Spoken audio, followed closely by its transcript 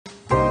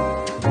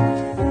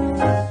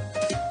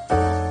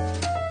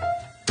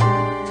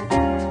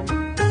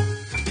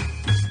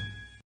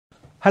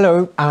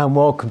Hello and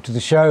welcome to the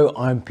show.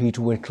 I'm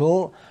Peter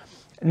Whittle.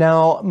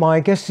 Now,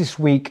 my guest this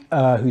week,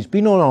 who's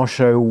been on our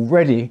show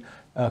already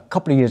a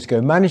couple of years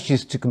ago,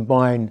 manages to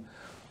combine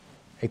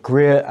a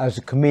career as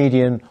a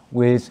comedian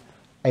with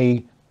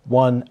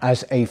one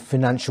as a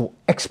financial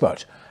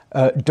expert.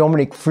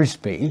 Dominic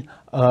Frisby,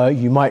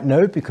 you might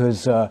know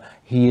because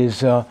he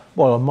is a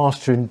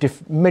master in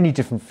many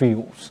different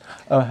fields.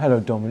 Hello,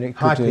 Dominic.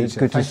 Hi, Peter.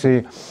 Good to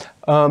see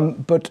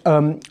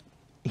you.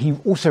 He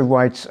also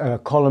writes a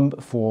column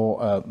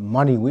for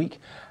Money Week.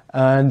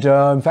 And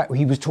in fact,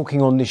 he was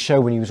talking on this show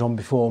when he was on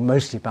before,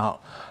 mostly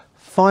about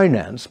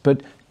finance.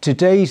 But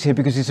today he's here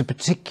because it's a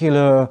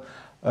particular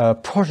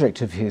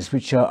project of his,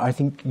 which I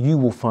think you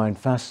will find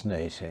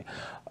fascinating.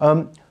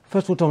 First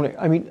of all, Dominic,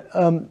 I mean,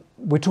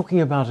 we're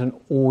talking about an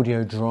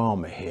audio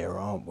drama here,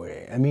 aren't we?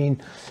 I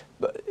mean,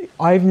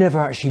 I've never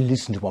actually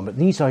listened to one, but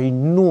these are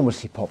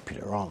enormously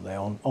popular, aren't they,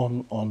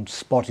 on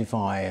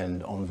Spotify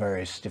and on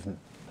various different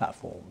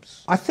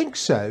platforms? I think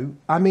so.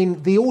 I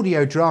mean, the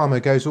audio drama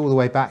goes all the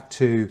way back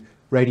to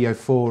Radio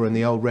 4 and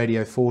the old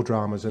Radio 4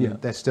 dramas,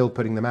 and they're still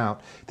putting them out.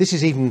 This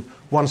is even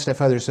one step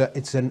further.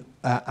 It's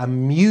a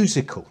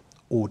musical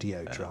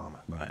audio drama.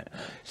 Right.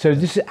 So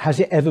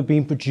has it ever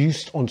been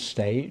produced on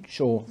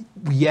stage, or?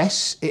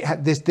 Yes,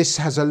 this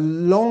has a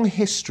long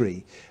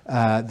history.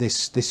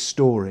 This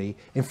story.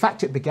 In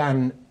fact, it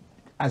began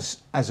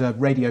as a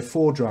Radio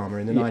 4 drama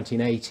in the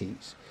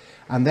 1980s.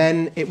 And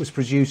then it was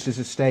produced as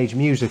a stage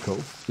musical.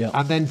 Yeah.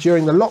 And then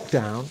during the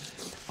lockdown,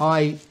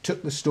 I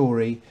took the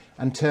story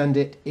and turned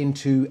it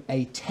into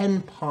a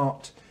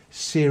 10-part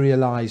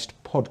serialized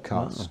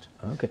podcast.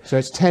 Oh, okay. So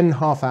it's 10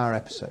 half-hour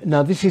episodes.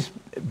 Now, this is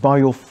by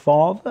your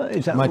father,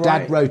 is that My right?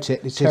 dad wrote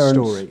it. It's his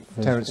story.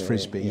 Terence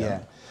Frisby, yeah.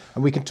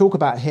 And we can talk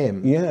about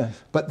him. Yeah.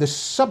 But the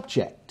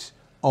subject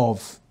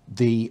of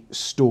the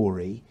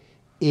story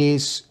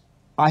is,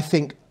 I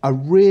think, a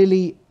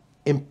really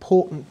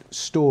important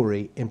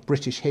story in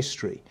British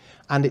history,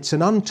 and it's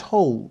an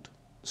untold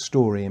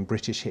story in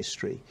British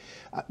history.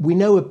 We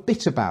know a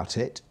bit about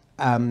it,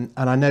 and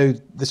I know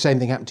the same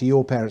thing happened to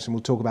your parents, and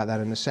we'll talk about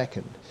that in a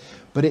second,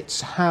 but it's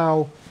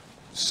how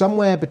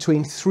somewhere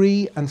between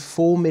 3 and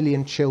 4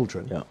 million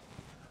children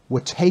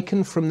were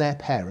taken from their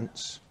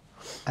parents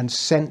and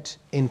sent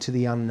into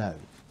the unknown.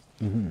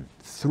 Mm-hmm.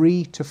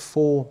 3 to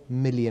 4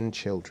 million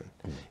children.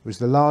 It was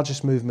the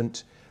largest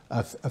movement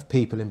of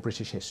people in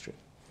British history.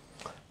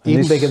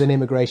 Even bigger than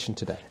immigration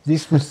today.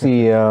 This was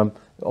the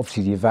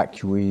obviously the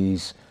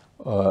evacuees.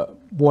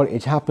 What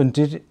it happened?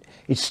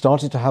 It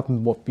started to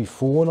happen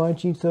before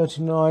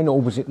 1939, or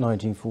was it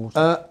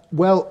 1940?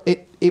 Well,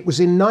 it was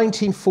in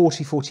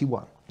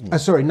 1940-41.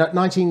 Sorry,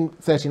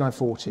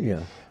 1939-40.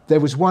 Yeah.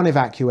 There was one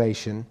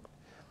evacuation,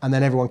 and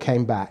then everyone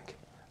came back,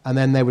 and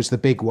then there was the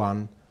big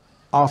one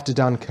after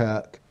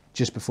Dunkirk,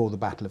 just before the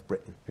Battle of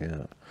Britain.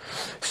 Yeah.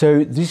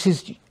 So this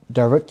is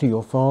directly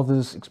your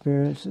father's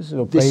experiences?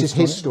 Or this is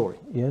his story.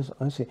 Yes,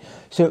 I see.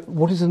 So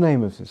what is the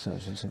name of this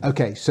actually?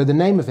 Okay, so the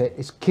name of it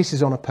is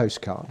Kisses on a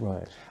Postcard.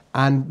 Right.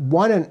 And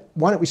why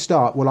don't we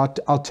start? Well,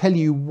 I'll tell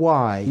you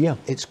why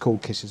it's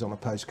called Kisses on a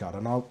Postcard,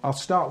 and I'll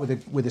start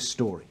with a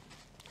story.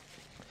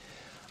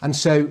 And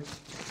so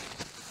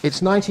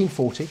it's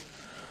 1940.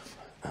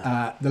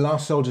 The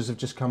last soldiers have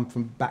just come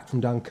back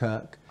from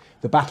Dunkirk.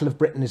 The Battle of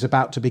Britain is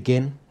about to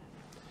begin,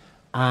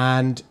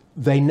 and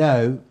they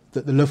know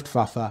that the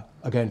Luftwaffe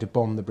are going to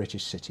bomb the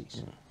British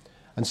cities.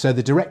 And so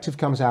the directive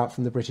comes out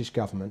from the British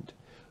government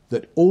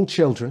that all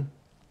children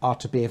are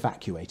to be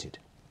evacuated.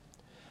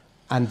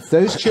 And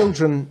those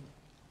children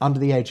under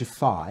the age of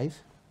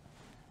 5,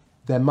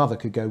 their mother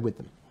could go with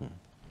them.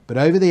 But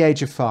over the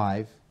age of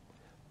 5,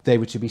 they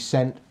were to be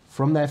sent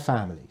from their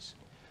families.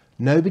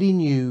 Nobody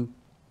knew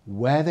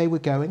where they were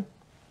going,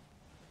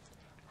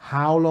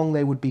 how long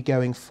they would be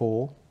going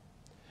for,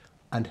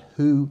 and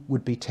who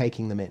would be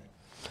taking them in.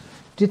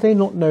 Did they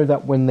not know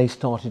that when they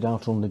started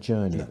out on the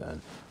journey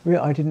then?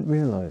 I didn't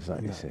realise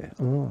that, you see.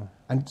 Oh.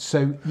 And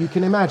so you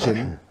can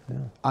imagine,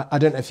 I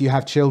don't know if you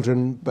have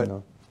children, but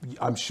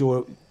I'm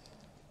sure,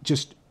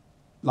 just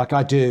like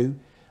I do,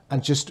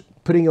 and just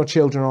putting your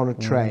children on a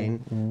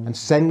train and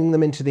sending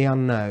them into the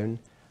unknown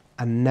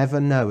and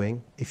never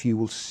knowing if you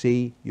will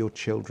see your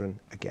children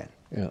again.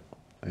 Yeah.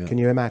 Can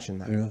you imagine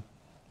that? Yeah.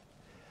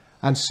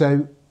 And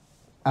so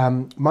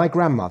my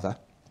grandmother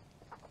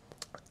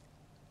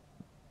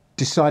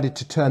decided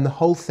to turn the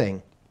whole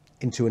thing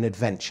into an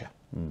adventure.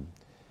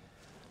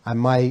 And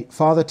my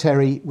father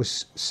Terry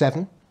was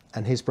 7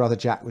 and his brother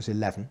Jack was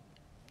 11.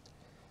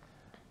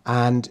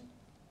 And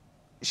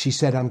she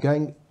said, I'm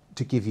going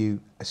to give you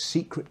a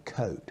secret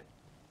code,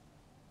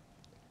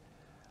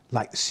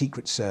 like the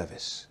Secret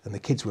Service. And the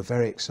kids were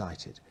very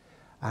excited.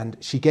 And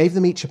she gave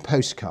them each a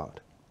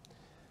postcard.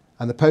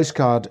 And the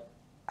postcard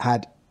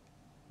had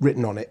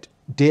written on it,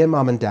 "Dear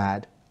Mum and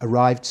Dad,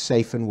 arrived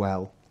safe and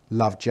well,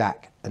 love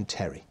Jack and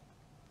Terry."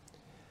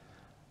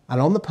 And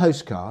on the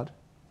postcard,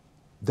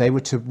 they were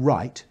to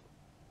write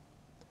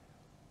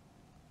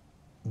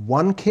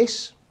 1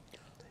 kiss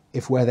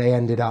if where they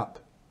ended up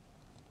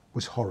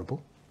was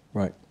horrible.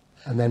 Right.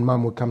 And then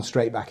Mum would come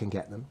straight back and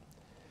get them.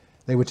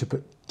 They were to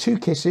put 2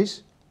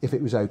 kisses if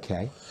it was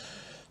okay,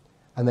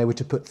 and they were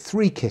to put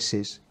 3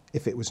 kisses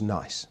if it was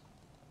nice.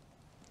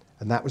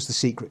 And that was the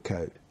secret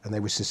code. And they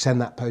were to send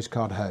that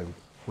postcard home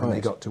when they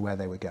got to where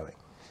they were going.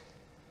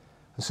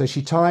 And so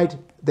she tied,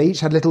 they each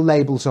had little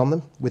labels on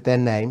them with their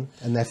name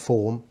and their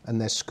form and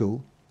their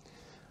school,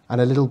 and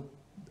a little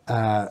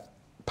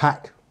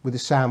pack with a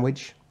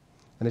sandwich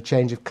and a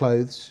change of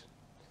clothes,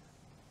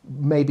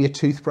 maybe a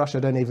toothbrush.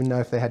 I don't even know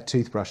if they had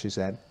toothbrushes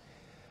then.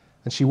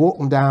 And she walked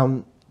them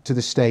down to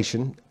the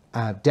station,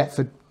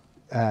 Deptford.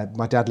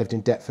 My dad lived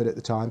in Deptford at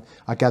the time.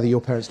 I gather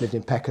your parents lived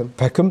in Peckham.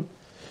 Peckham.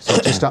 So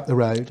just up the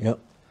road. Yep.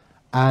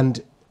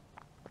 And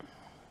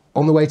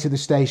on the way to the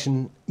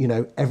station, you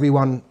know,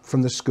 everyone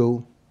from the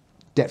school,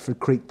 Deptford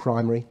Creek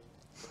Primary,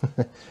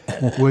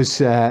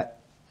 was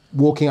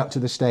walking up to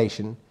the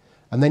station.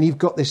 And then you've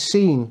got this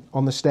scene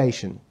on the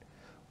station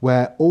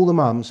where all the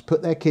mums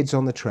put their kids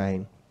on the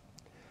train.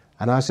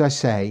 And as I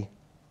say,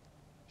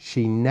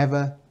 she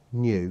never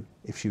knew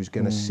if she was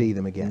going to see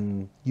them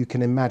again. You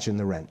can imagine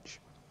the wrench.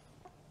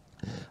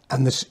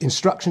 And the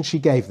instruction she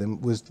gave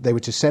them was they were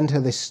to send her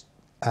this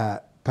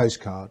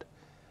postcard,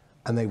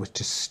 and they were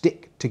to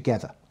stick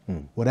together.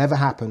 Whatever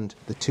happened,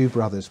 the 2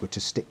 brothers were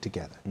to stick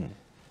together.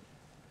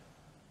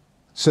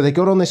 So they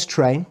got on this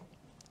train,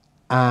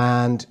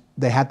 and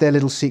they had their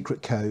little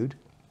secret code.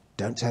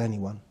 Don't tell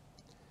anyone.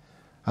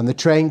 And the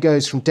train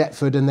goes from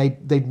Deptford, and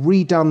they'd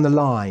redone the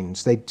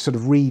lines. They'd sort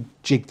of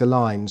rejigged the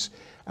lines.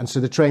 And so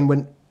the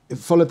train it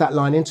followed that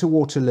line into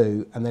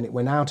Waterloo, and then it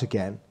went out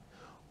again,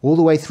 all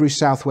the way through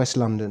southwest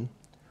London,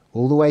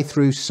 all the way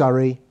through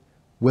Surrey,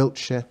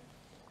 Wiltshire,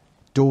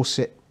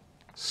 Dorset,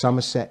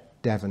 Somerset,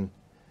 Devon,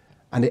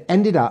 and it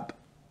ended up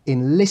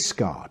in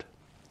Liskeard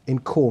in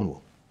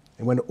Cornwall.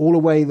 It went all the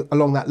way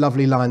along that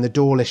lovely line, the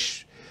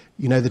Dawlish,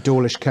 you know, the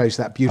Dawlish coast,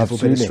 that beautiful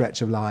bit of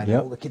stretch of line.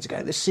 Yep. All the kids are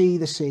going, the sea,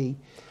 the sea.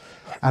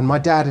 And my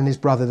dad and his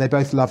brother, they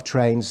both loved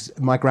trains.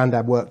 My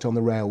granddad worked on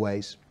the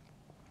railways.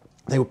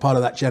 They were part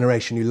of that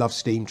generation who loved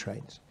steam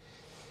trains.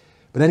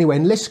 But anyway,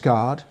 in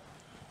Liskeard,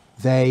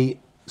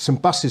 some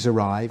buses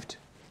arrived,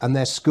 and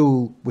their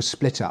school was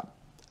split up.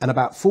 And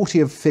about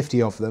 40 or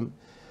 50 of them,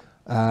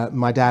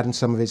 my dad and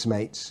some of his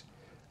mates,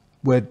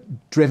 were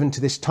driven to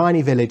this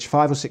tiny village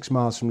 5 or 6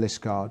 miles from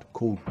Liskeard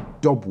called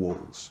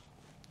Dobwalls,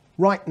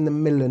 right in the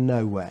middle of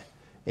nowhere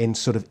in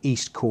sort of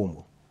East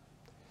Cornwall.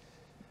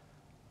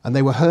 And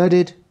they were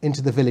herded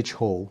into the village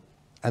hall,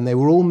 and they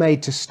were all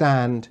made to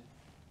stand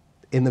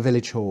in the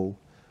village hall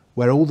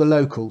where all the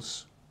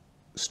locals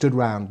stood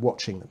round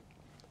watching them.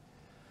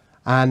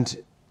 And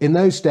in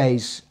those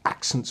days,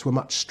 accents were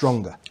much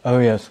stronger. Oh,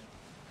 yes.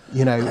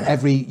 You know,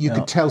 you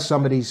could tell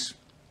somebody's,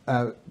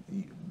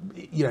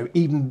 you know,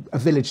 even a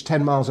village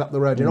 10 miles up the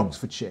road in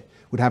Oxfordshire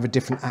would have a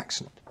different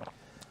accent.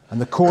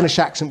 And the Cornish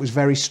accent was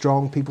very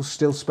strong. People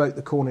still spoke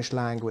the Cornish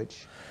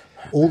language.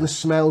 All the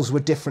smells were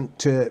different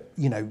to,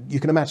 you know, you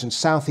can imagine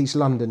southeast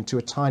London to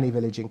a tiny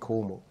village in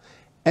Cornwall.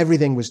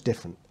 Everything was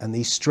different, and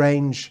these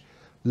strange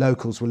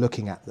locals were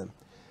looking at them.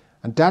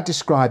 And Dad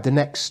described the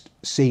next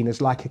scene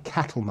as like a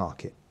cattle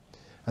market.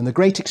 And the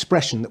great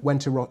expression that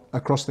went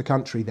across the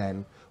country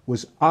then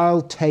was,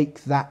 "I'll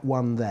take that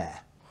one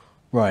there."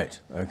 Right,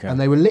 okay. And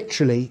they were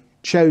literally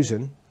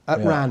chosen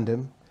at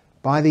random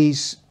by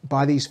these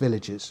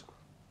villagers,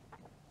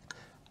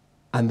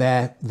 and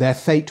their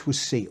fate was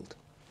sealed.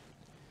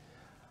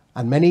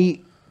 And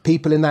many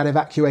people in that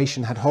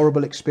evacuation had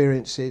horrible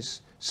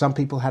experiences. Some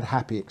people had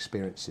happy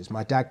experiences.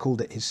 My dad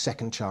called it his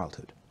second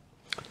childhood.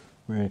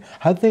 Really?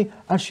 Had they,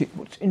 actually,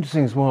 what's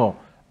interesting as well,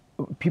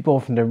 people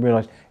often don't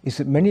realise, is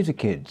that many of the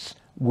kids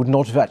would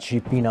not have actually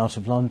been out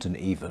of London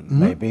even,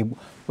 maybe.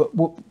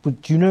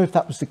 But do you know if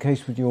that was the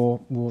case with your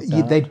dad?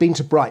 Yeah, they'd been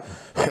to Brighton.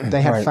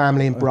 They had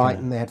family in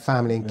Brighton, they had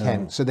family in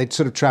Kent. So they'd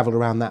sort of travelled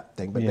around that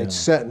thing, but they'd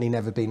certainly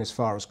never been as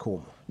far as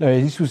Cornwall. No,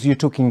 you're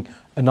talking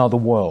another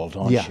world,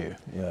 aren't you?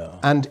 Yeah.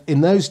 And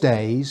in those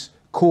days,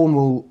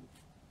 Cornwall,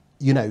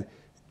 you know,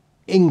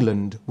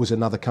 England was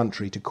another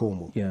country to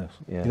Cornwall. Yes,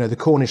 yeah. You know, the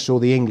Cornish saw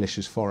the English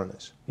as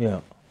foreigners. Yeah.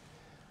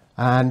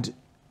 And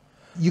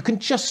you can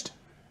just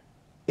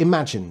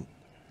imagine,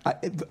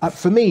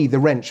 for me, the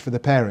wrench for the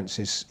parents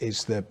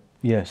is the...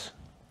 Yes.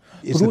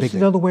 Is but the also big the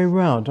thing. other way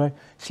around. I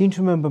seem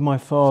to remember my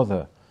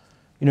father.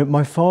 You know,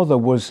 my father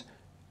was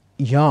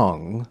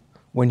young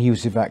when he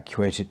was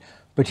evacuated,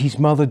 but his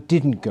mother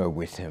didn't go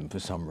with him for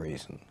some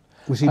reason.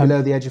 Was he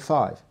below the age of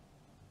 5?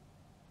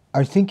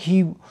 I think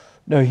he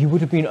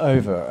would have been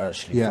over,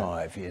 actually,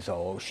 5 years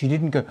old. She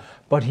didn't go,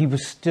 but he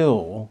was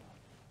still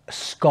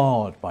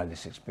scarred by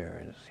this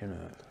experience, you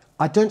know.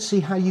 I don't see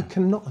how you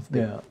cannot have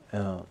been.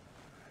 Yeah.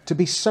 To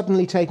be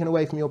suddenly taken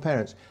away from your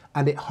parents.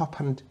 And it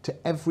happened to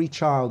every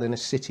child in a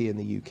city in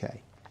the UK.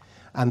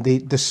 And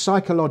the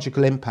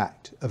psychological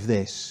impact of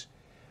this,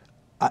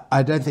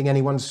 I don't think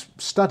anyone's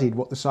studied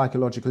what the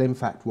psychological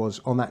impact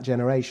was on that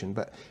generation,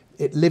 but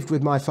it lived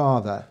with my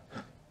father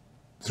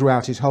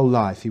throughout his whole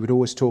life. He would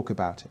always talk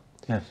about it.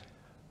 Yes.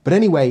 But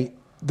anyway,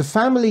 the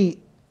family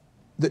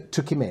that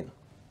took him in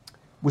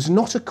was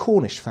not a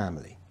Cornish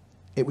family.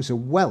 It was a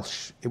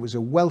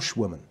Welsh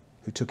woman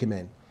who took him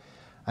in.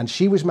 And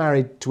she was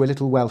married to a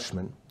little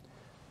Welshman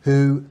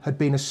who had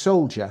been a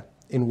soldier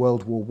in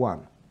World War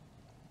One.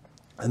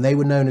 And they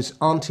were known as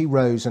Auntie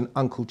Rose and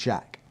Uncle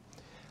Jack.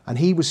 And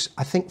he was,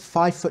 I think,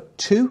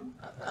 5'2",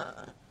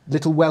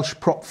 little Welsh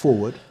prop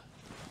forward.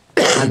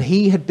 And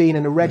he had been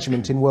in a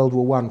regiment in World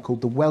War One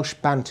called the Welsh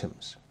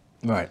Bantams.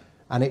 Right.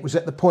 And it was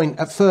at the point,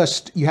 at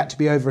first, you had to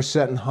be over a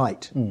certain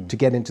height to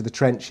get into the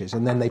trenches,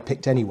 and then they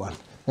picked anyone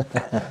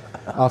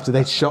after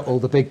they'd shot all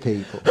the big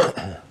people.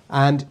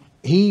 And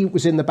he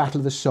was in the Battle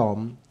of the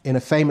Somme in a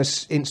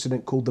famous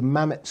incident called the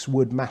Mametz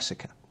Wood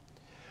Massacre,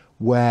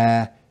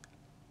 where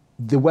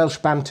the Welsh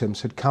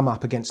Bantams had come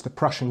up against the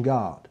Prussian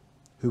Guard,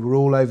 who were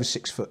all over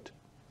 6 foot.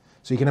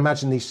 So you can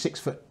imagine these 6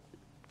 foot,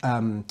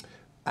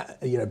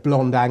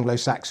 blonde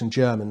Anglo-Saxon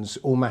Germans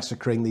all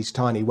massacring these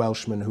tiny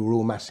Welshmen who were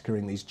all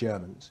massacring these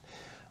Germans.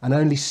 And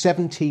only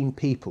 17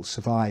 people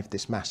survived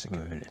this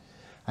massacre. Oh, really?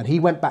 And he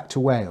went back to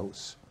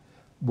Wales,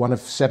 one of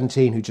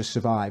 17 who just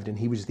survived, and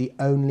he was the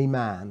only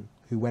man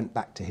who went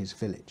back to his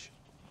village.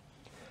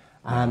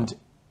 Wow. And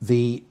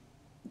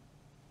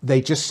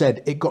they just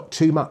said it got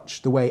too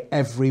much, the way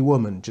every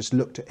woman just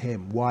looked at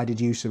him. Why did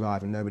you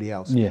survive and nobody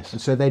else? Yes.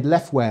 And so they'd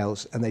left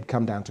Wales and they'd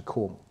come down to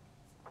Cornwall.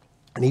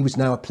 And he was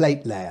now a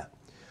plate layer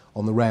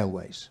on the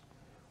railways.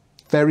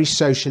 Very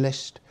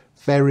socialist,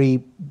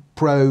 very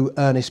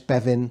pro-Ernest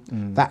Bevin,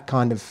 that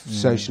kind of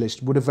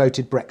socialist. Would have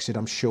voted Brexit,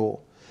 I'm sure.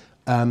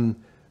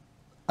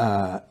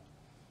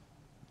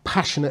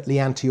 Passionately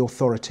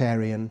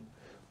anti-authoritarian.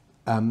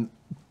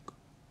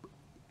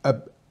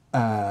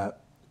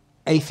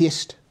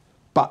 Atheist,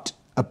 but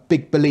a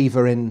big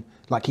believer in,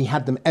 like, he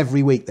had them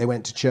every week. They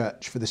went to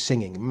church for the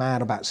singing,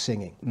 mad about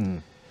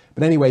singing.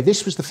 But anyway,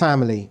 this was the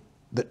family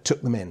that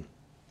took them in.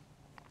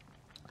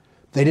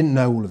 They didn't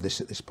know all of this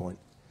at this point.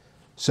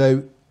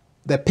 So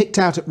they're picked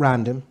out at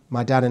random,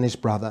 my dad and his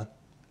brother,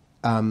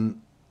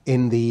 in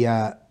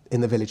the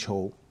village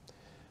hall.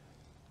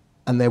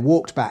 And they're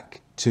walked back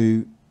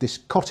to this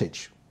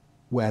cottage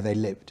where they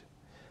lived.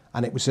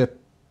 And it was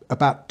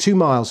about 2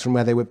 miles from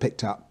where they were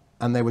picked up.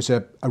 And there was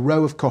a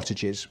row of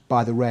cottages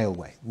by the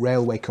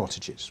railway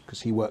cottages,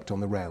 because he worked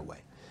on the railway.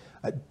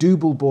 At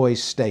Double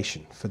Boys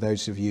Station, for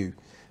those of you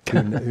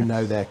who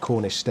know their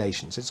Cornish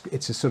stations.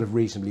 It's a sort of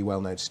reasonably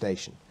well-known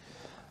station.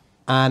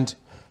 And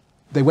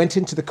they went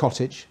into the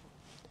cottage,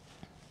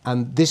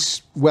 and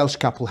this Welsh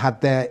couple had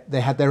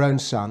their own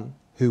son,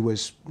 who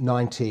was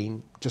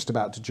 19, just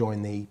about to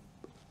join he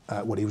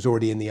was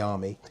already in the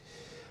army,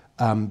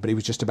 but he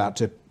was just about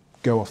to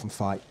go off and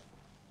fight,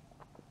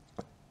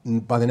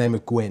 by the name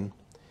of Gwyn.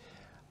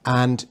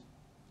 And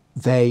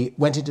they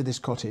went into this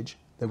cottage.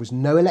 There was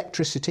no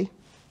electricity,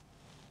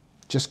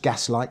 just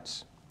gas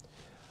lights,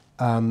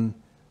 no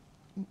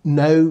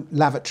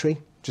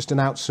lavatory, just an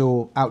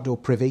outdoor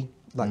privy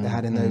like they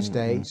had in those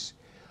days,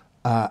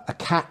 a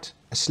cat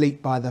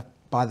asleep by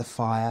the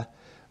fire,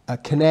 a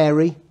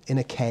canary in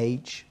a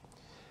cage,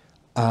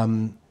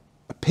 a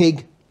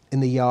pig in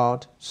the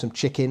yard, some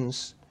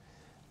chickens,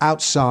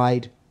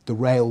 outside the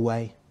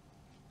railway.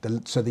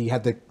 So that you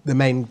had the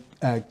main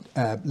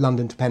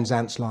London to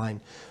Penzance line,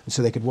 and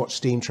so they could watch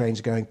steam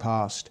trains going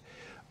past.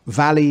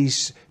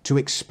 Valleys to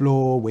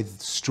explore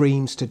with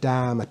streams to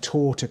dam, a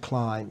tor to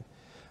climb.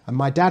 And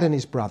my dad and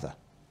his brother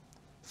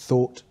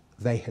thought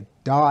they had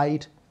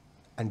died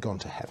and gone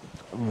to heaven.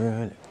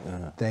 Really?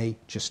 They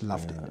just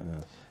loved it.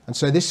 And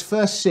so this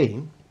first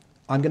scene,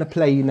 I'm going to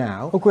play you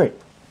now. Oh, great.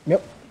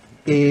 Yep.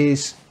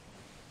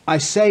 I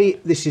say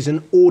this is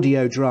an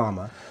audio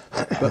drama,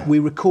 but we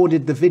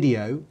recorded the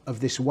video of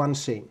this one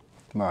scene.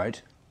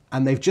 Right.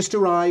 And they've just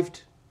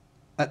arrived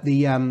at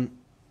the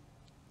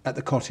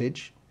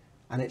cottage,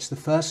 and it's the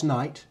first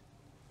night,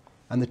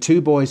 and the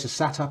two boys are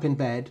sat up in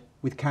bed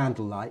with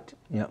candlelight,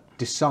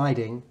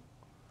 deciding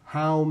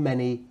how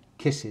many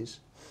kisses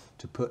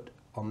to put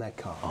on their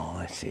card. Oh,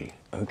 I see.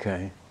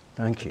 Okay.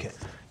 Thank you. Okay.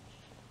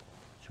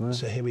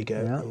 So here we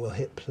go. Yeah. And we'll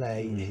hit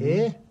play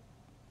here.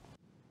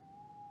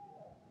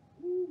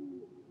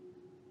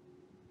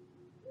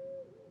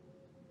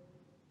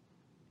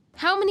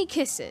 How many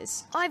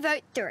kisses? I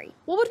vote 3.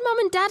 What would Mum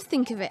and Dad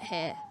think of it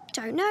here?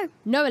 Don't know.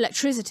 No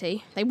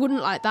electricity. They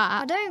wouldn't like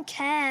that. I don't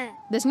care.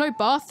 There's no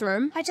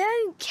bathroom. I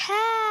don't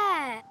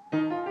care.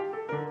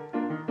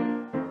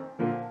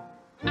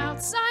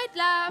 Outside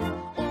love,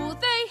 all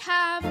they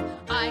have.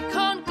 I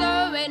can't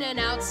go in an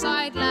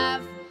outside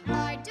love.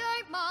 I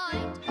don't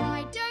mind.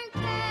 I don't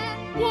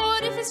care.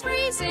 What if it's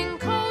freezing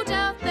cold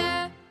out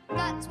there?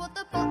 That's what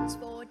the pot's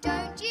for,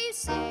 don't you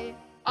see?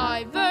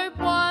 I vote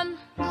 1.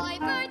 I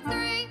vote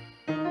 3.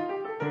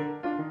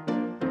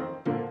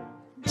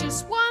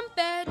 Just one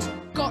bed,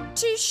 got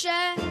to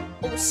share,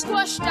 all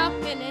squashed up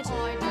in it.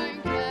 I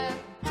don't care.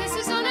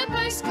 Kisses on a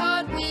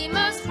postcard we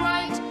must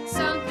write.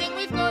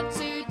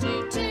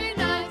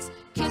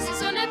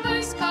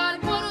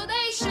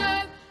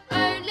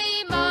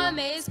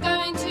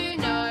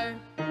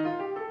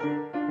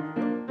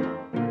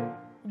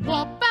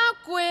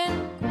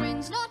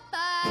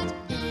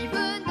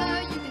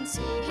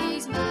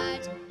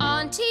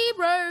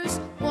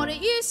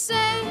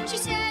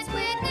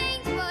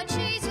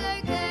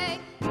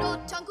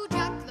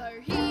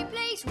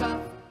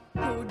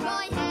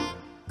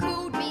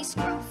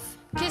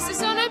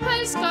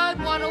 postcard,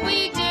 what'll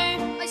we do?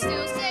 I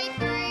still say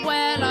 3.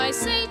 Well, I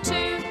say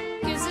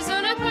 2. Kisses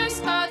on a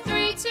postcard,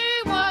 3, 2,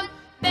 1.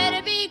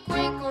 Better be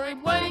quick or it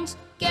won't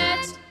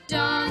get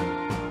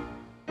done.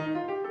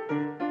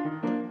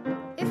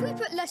 If we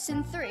put less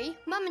than 3,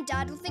 Mum and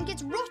Dad will think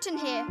it's rotten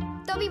here.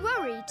 They'll be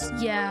worried.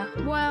 Yeah,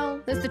 well,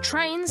 there's the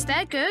trains,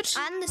 they're good.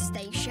 And the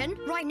station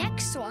right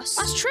next to us.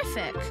 That's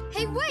terrific.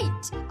 Hey,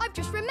 wait! I've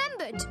just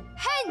remembered.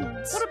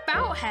 Hens! What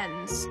about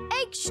hens?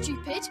 Eggs,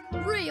 stupid.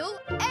 Real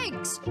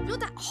eggs.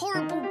 Not that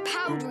horrible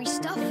powdery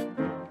stuff.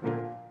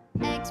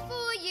 Eggs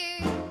for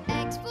you,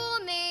 eggs for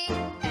me,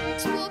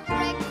 eggs for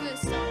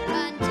breakfast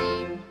and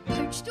tea.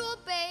 Poached or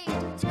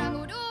baked,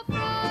 scrambled or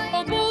fried.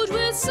 On board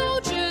with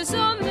soldiers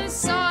on the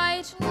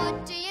side.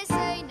 What do you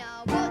say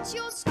now? What's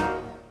your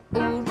score?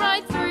 All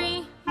right,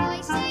 3.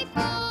 I say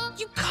 4.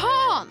 You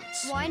can't.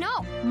 Why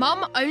not?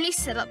 Mum only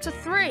said up to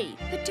 3.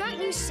 But don't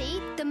you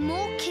see? The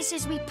more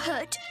kisses we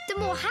put, the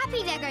more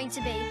happy they're going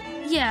to be.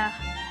 Yeah,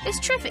 it's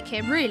terrific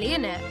here, really,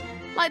 isn't it?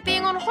 Like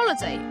being on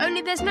holiday,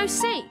 only there's no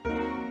sea.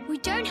 We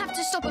don't have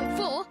to stop at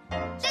 4.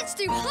 Let's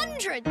do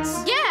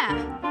hundreds. Yeah.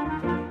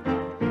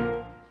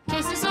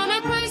 Kisses on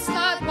a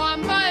postcard,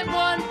 1 by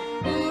 1.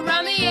 All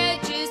round the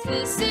edges,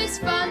 this is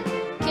fun.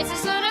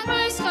 Kisses on a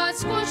postcard,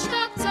 squashed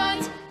up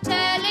tight,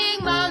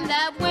 telling Mum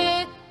that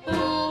we're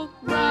all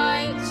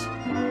right.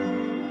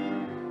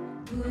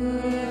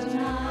 Good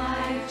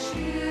night,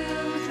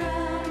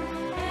 children,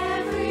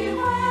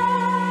 everywhere.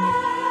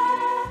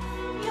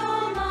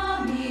 Your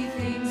mommy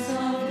thinks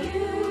of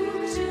you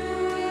tonight.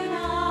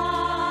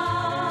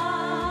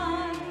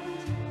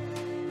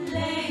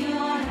 Lay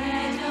your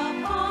head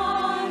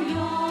upon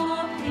your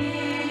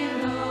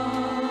pillow.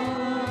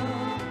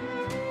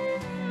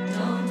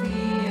 Don't be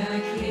a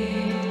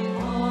kid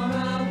or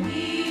a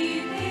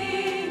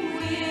weeping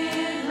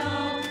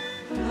willow.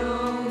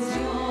 Close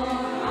your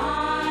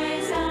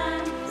eyes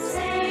and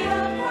say a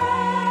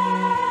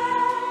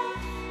prayer,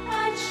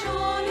 and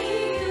surely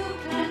you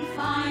can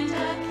find a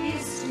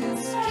kiss to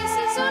spare.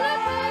 Kisses on a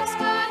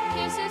postcard,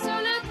 kisses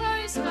on a Though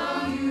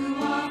postcard. you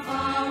are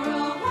far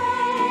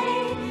away,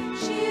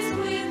 she's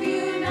with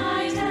you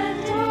night and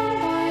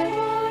day.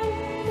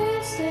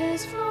 This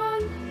is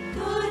fun.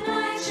 Good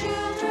night,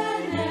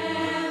 children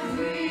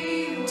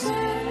everywhere.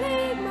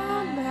 Telling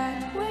Mum that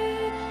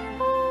we're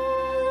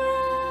all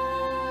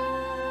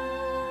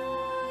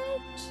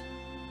right.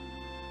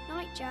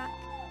 Night, Jack.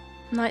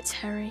 Night,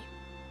 Terry.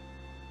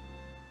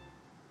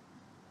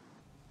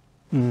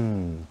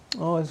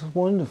 Oh, it's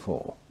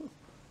wonderful.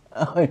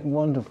 Oh, it's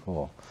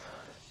wonderful.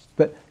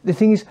 But the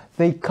thing is,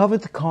 they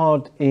covered the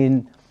card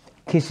in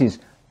kisses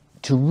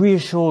to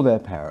reassure their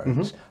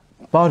parents,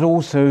 but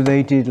also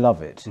they did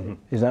love it.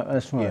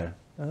 That's right? Yeah.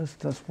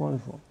 That's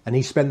wonderful. And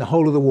he spent the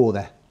whole of the war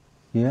there.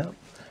 Yeah.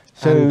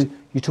 So And-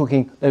 you're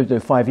talking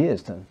 5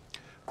 years then?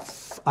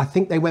 I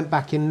think they went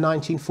back in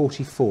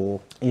 1944.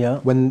 Yeah.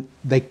 When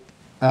they,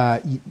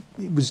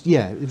 it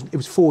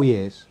was 4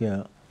 years.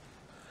 Yeah.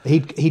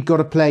 He'd got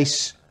a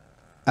place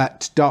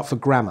at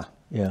Dartford Grammar,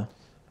 Yeah.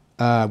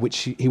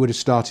 which he would have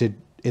started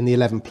in the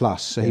 11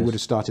 plus. So he Yes. would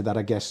have started that,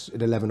 I guess,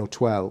 at 11 or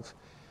 12.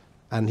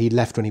 And he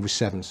left when he was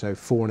 7, so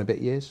 4 and a bit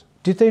years.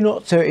 Did they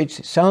not? So it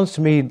sounds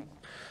to me,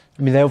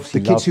 I mean, they obviously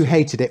The kids who loved-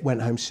 hated it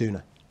went home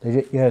sooner. They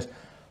did, yes.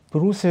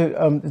 But also,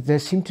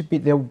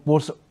 there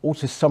was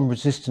also some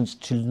resistance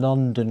to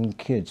London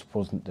kids,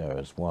 wasn't there,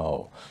 as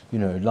well? You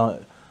know,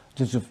 like,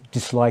 there's a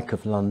dislike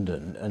of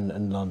London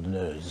and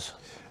Londoners.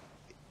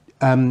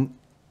 Over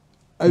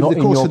Not the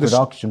in course your of the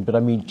production, but I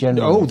mean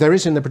generally. Oh, there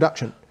is in the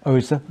production. Oh,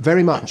 is there?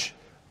 Very much.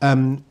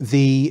 Over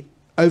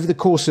the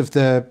course of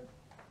the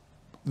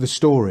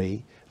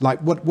story, like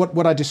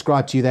what I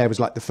described to you there was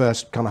like the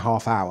first kind of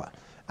half hour,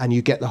 and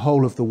you get the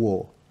whole of the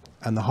war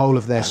and the whole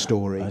of their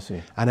story I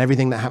see. and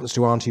everything that happens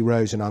to Auntie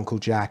Rose and Uncle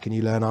Jack, and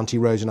you learn Auntie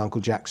Rose and Uncle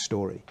Jack's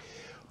story.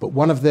 But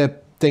one of the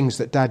things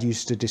that Dad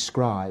used to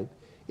describe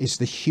is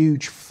the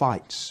huge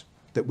fights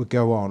that would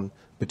go on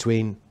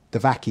between the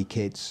Evacuee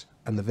kids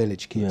and the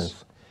village kids.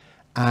 Yes.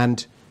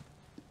 And,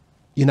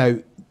 you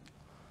know,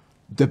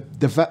 the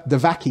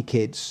Evacuee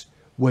kids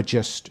were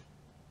just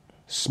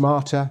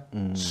smarter,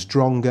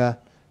 stronger.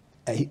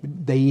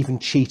 They even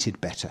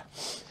cheated better.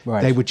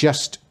 Right. They were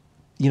just,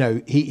 you know,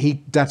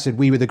 Dad said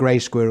we were the grey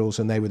squirrels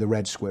and they were the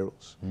red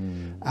squirrels.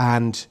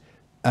 And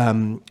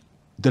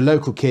the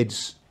local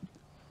kids,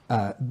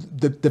 the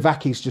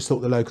Evacuees just thought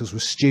the locals were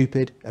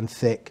stupid and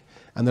thick,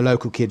 and the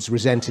local kids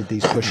resented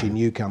these pushy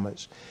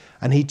newcomers.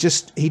 And he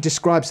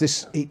described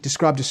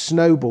a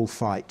snowball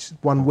fight.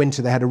 One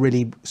winter they had a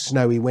really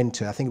snowy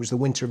winter. I think it was the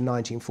winter of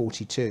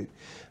 1942.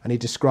 And he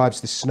describes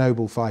this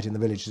snowball fight in the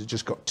village that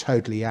just got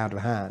totally out of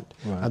hand.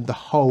 Right. And the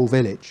whole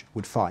village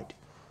would fight.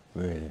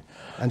 Really?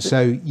 And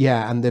so,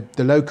 yeah, and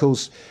the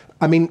locals,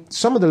 I mean,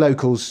 some of the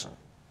locals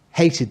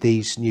hated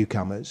these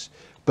newcomers,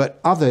 but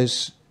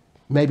others,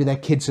 maybe their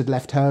kids had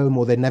left home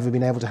or they'd never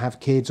been able to have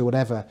kids or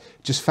whatever,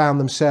 just found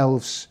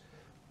themselves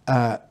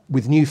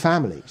with new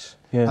families.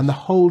 Yes. And the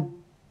whole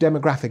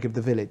demographic of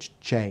the village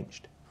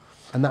changed.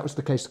 And that was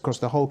the case across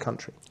the whole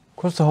country.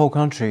 Across the whole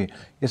country,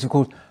 yes, of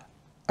course.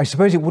 I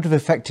suppose it would have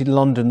affected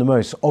London the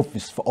most,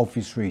 for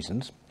obvious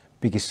reasons.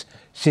 Biggest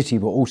city,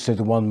 but also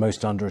the one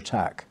most under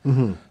attack.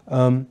 This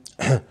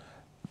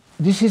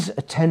is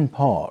a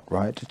 10-part,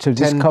 right? So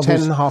this 10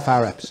 and a half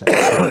hour episode.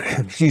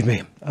 Excuse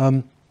me.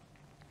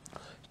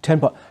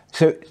 10-part.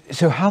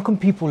 So how can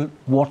people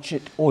watch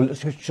it, or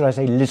should I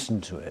say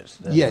listen to it?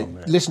 Yeah,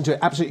 listen to it.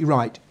 Absolutely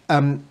right.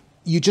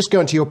 You just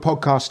go into your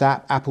podcast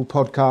app, Apple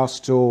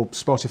Podcasts or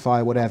Spotify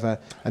or whatever,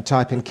 and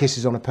type in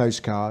Kisses on a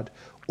Postcard.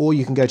 Or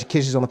you can go to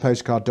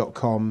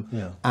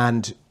kissesonapostcard.com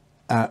and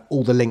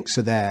all the links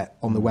are there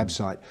on the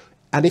website.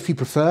 And if you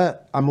prefer,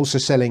 I'm also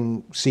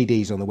selling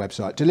CDs on the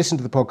website. To listen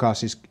to the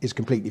podcast is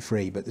completely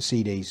free, but the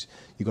CDs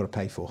you've got to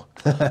pay for.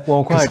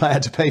 Well, quite. I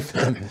had to pay for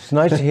them. It's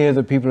nice to hear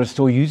that people are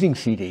still using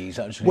CDs,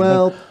 actually.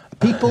 Well,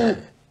 people,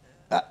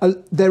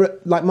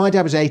 like my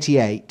dad was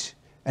 88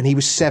 and he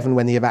was 7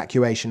 when the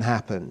evacuation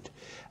happened,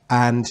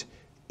 and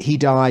he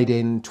died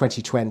in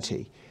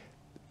 2020.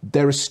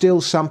 There are still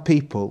some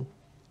people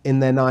in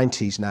their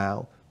 90s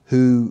now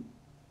who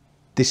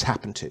this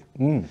happened to.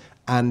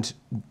 And,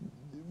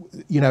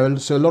 you know,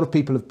 so a lot of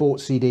people have bought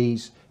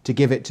CDs to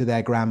give it to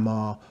their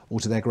grandma or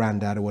to their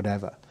granddad or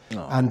whatever.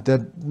 And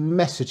the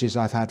messages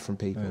I've had from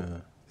people,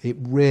 it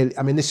really,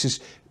 I mean, this is,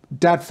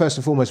 Dad first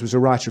and foremost was a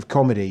writer of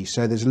comedy,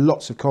 so there's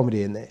lots of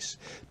comedy in this,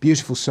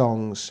 beautiful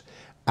songs,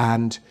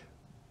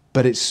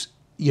 but it's,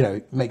 you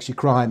know, makes you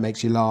cry,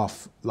 makes you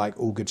laugh, like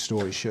all good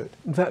stories should.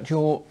 In fact,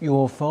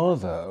 your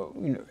father,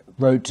 you know,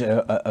 wrote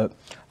a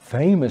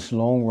famous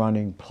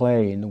long-running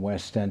play in the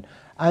West End,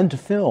 and a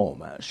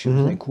film, actually,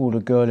 wasn't it, called A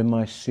Girl in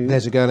My Suit?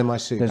 There's a Girl in My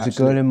Suit. There's a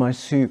Girl in My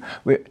Suit.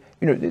 You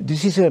know,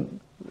 this is a,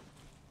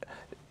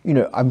 you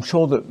know, I'm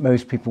sure that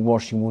most people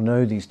watching will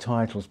know these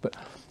titles, but,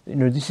 you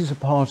know, this is a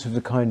part of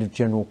the kind of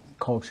general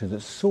culture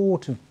that's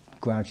sort of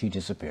gradually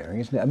disappearing,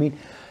 isn't it? I mean,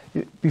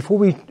 before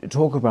we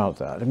talk about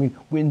that, I mean,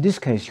 in this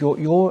case,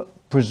 you're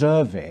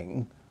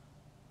preserving,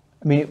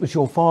 I mean, it was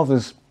your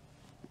father's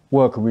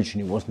work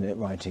originally, wasn't it,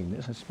 writing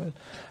this, I suppose?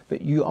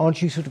 But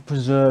aren't you sort of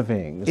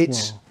preserving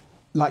as well?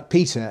 Like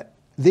Peter,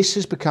 this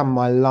has become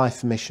my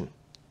life mission.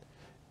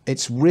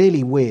 It's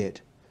really weird.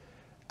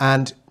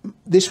 And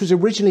this was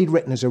originally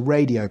written as a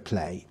radio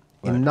play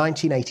in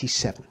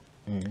 1987.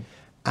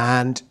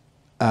 And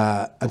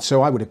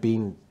so I would have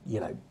been,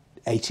 you know,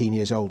 18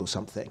 years old or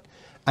something.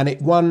 And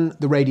it won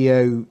the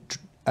Radio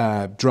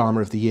Drama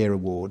of the Year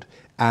award.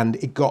 And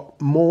it got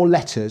more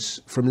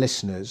letters from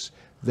listeners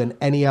than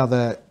any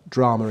other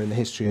drama in the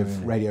history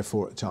of Radio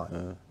 4 at the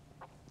time.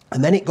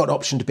 And then it got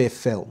optioned to be a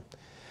film.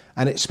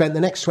 And it spent the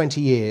next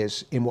 20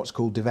 years in what's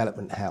called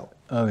development hell.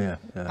 Oh, yeah.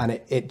 And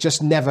it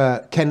just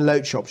never, Ken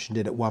Loach optioned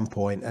it at one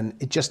point, and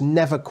it just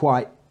never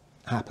quite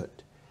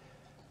happened.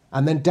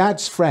 And then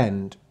Dad's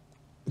friend,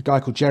 a guy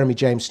called Jeremy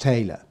James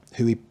Taylor,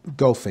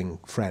 golfing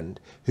friend,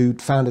 who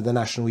founded the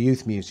National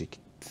Youth Music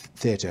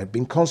Theatre, had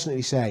been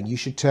constantly saying, you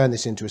should turn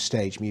this into a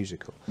stage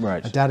musical.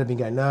 Right. And Dad had been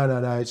going,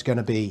 no, it's going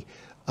to be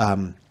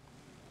a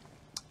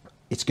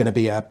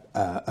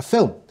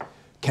film.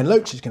 Ken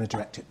Loach is going to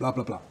direct it, blah,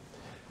 blah, blah.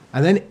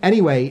 And then,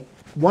 anyway,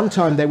 one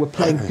time they were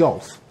playing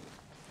golf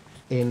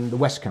in the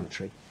West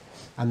Country,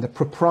 and the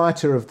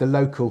proprietor of the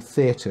local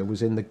theatre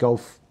was in the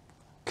golf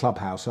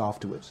clubhouse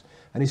afterwards.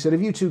 And he said,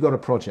 have you two got a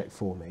project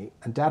for me?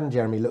 And Dad and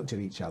Jeremy looked at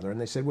each other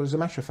and they said, well, as a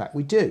matter of fact,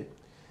 we do.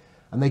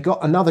 And they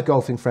got another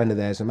golfing friend of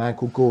theirs, a man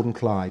called Gordon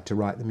Clyde, to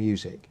write the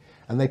music.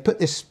 And they put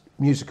this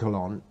musical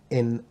on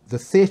in the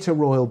Theatre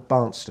Royal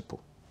Barnstaple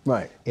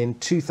in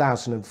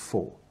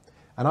 2004.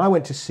 And I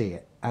went to see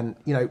it. And,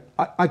 you know,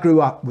 I grew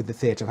up with the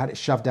theatre. I've had it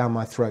shoved down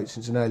my throat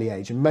since an early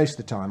age. And most of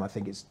the time, I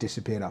think it's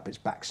disappeared up its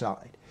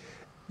backside.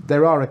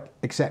 There are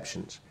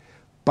exceptions.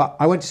 But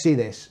I went to see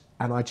this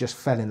and I just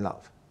fell in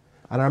love.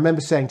 And I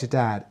remember saying to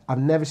Dad, I've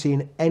never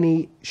seen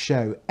any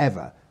show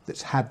ever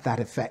that's had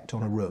that effect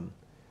on a room.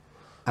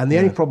 And the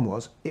only problem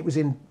was, it was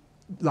in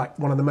like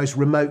one of the most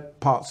remote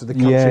parts of the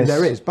country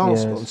there is,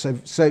 Barnstaple.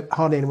 And so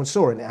hardly anyone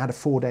saw it, and it had a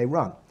 4-day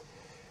run.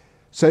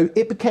 So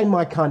it became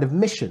my kind of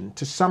mission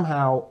to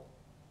somehow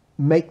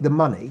make the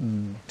money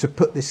to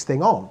put this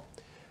thing on.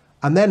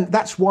 And then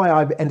that's why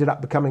I ended up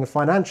becoming a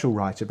financial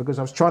writer, because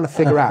I was trying to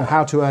figure out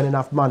how to earn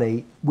enough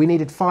money. We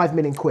needed £5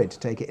 million to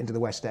take it into the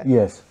West End.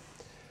 Yes.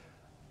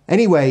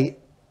 Anyway,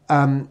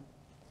 and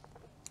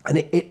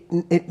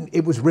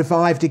it was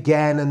revived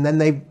again, and then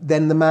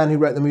the man who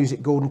wrote the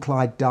music, Gordon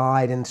Clyde,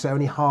 died, and so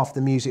only half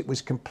the music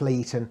was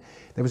complete, and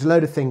there was a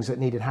load of things that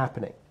needed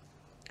happening.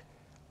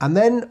 And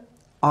then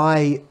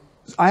I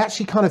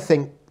actually kind of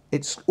think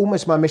it's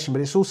almost my mission,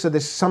 but it's also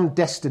there's some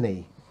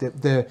destiny.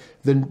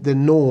 The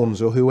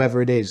Norns or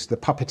whoever it is, the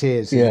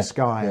puppeteers in the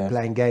sky are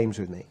playing games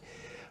with me.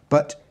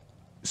 But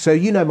so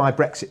you know my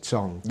Brexit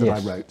song that I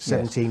wrote,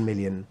 17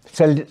 million.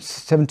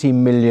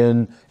 17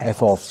 million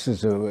F-offs.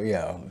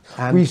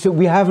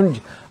 We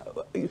haven't.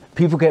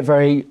 People get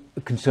very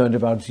concerned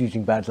about us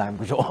using bad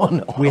language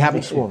on. We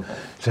haven't sworn.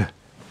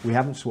 We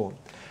haven't sworn.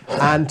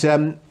 And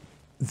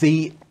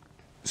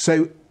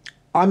so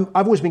I've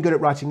always been good at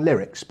writing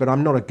lyrics, but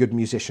I'm not a good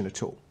musician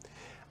at all.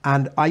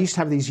 And I used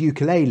to have these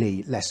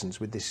ukulele lessons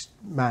with this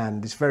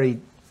man, this very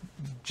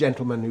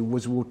gentleman who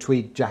wore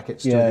tweed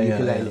jackets to the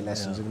ukulele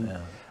lessons.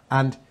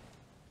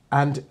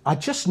 And I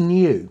just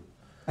knew,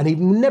 and he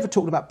never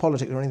talked about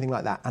politics or anything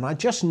like that, and I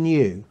just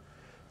knew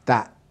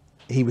that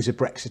he was a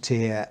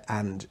Brexiteer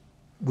and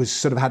was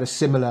sort of had a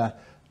similar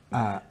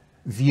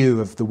view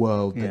of the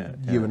world that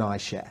you and I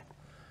share.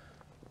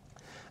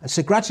 And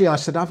so gradually I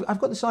said, I've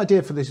got this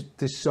idea for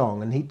this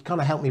song, and he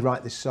kind of helped me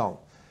write this song.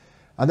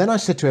 And then I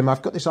said to him,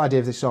 I've got this idea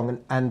of this song,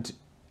 and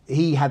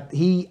he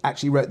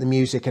actually wrote the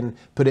music and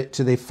put it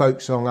to the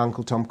folk song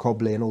Uncle Tom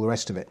Cobley and all the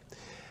rest of it.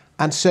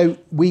 And so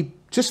we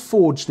just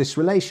forged this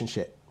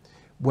relationship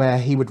where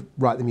he would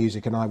write the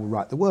music and I would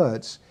write the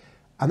words.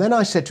 And then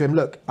I said to him,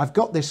 look, I've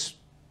got this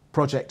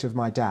project of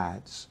my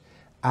dad's,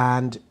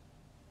 and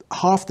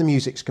half the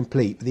music's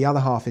complete, but the other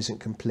half isn't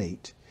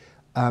complete.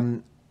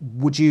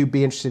 Would you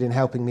be interested in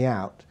helping me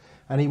out?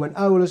 And he went,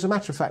 oh, well, as a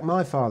matter of fact,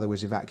 my father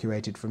was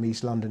evacuated from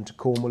East London to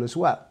Cornwall as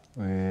well.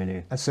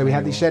 Really? And so we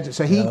had these shared...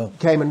 So he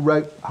came and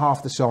wrote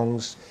half the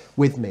songs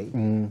with me.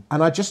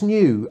 And I just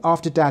knew,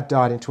 after Dad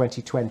died in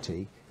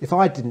 2020, if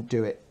I didn't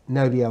do it,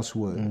 nobody else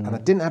would. And I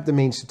didn't have the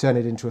means to turn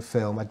it into a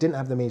film. I didn't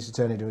have the means to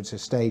turn it into a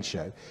stage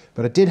show.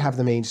 But I did have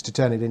the means to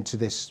turn it into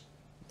this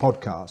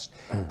podcast.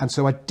 And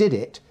so I did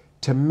it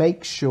to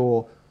make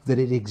sure that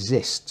it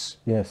exists.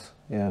 Yes,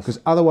 yes. Because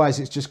otherwise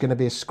it's just going to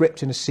be a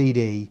script in a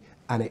CD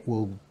and it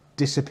will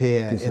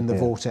disappear in the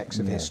vortex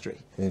of history.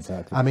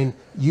 Exactly. I mean,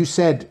 you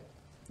said,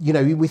 you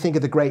know, we think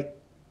of the great...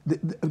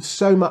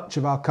 so much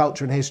of our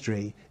culture and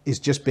history is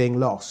just being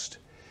lost.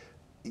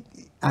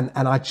 And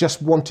I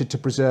just wanted to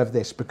preserve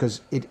this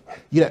because it,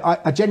 you know,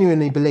 I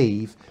genuinely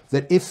believe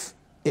that if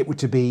there were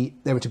to be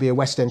a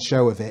West End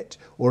show of it,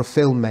 or a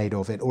film made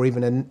of it, or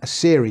even a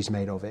series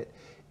made of it,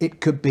 it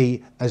could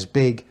be as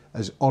big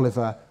as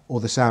Oliver or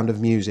The Sound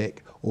of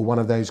Music or one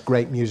of those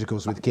great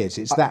musicals with kids.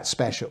 It's that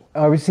special.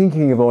 I was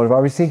thinking of Oliver. I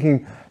was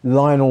thinking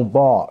Lionel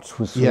Bart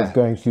was sort of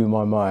going through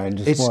my mind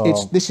as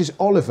well. This is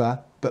Oliver,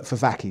 but for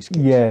Evacuees kids.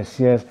 Yes,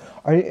 yes.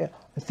 I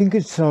think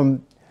it's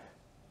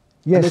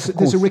yes.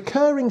 There's a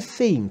recurring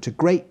theme to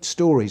great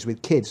stories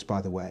with kids,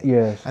 by the way.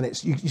 Yes. And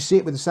it's you see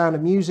it with The Sound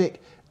of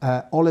Music,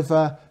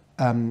 Oliver,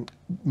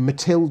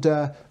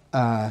 Matilda,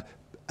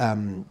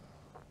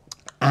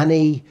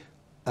 Annie,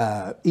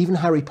 even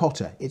Harry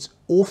Potter. It's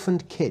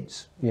orphaned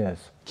kids.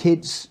 Yes.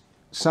 Kids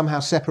somehow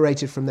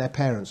separated from their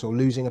parents or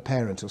losing a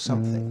parent or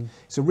something.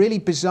 It's a really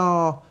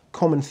bizarre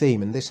common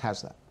theme, and this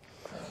has that.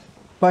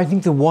 But I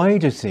think the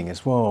wider thing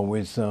as well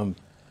with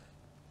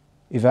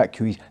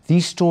Evacuees,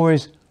 these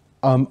stories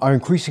are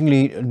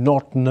increasingly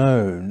not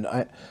known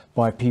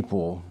by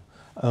people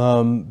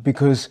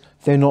because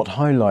they're not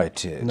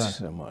highlighted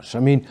so much. I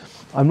mean,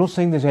 I'm not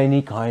saying there's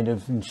any kind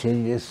of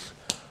insidious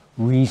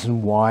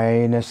reason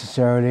why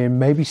necessarily, and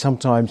maybe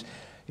sometimes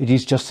it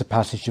is just a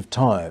passage of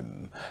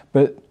time.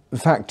 But the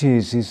fact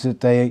is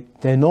that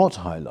they're not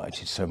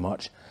highlighted so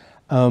much.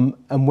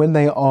 And when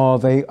they are,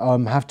 they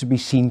have to be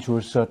seen through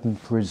a certain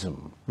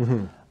prism.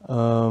 You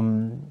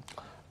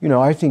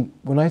know, I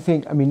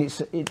mean,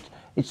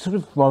 it's sort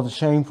of rather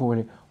shameful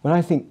when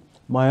I think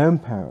my own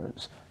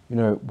parents, you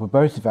know, were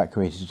both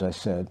evacuated, as I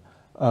said,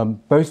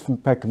 both from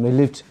Peckham. They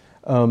lived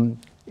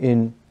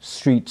in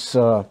streets,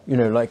 you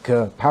know, like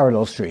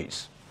parallel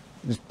streets,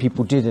 as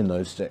people did in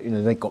those days. You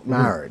know, they got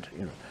married,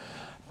 you know,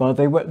 but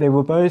they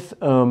were both.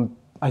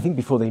 I think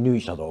before they knew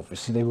each other,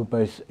 obviously, they were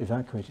both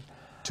evacuated.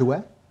 To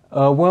where?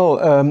 Well,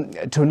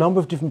 to a number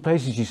of different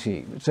places, you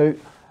see. So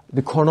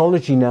the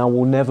chronology now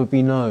will never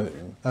be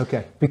known.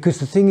 Okay. Because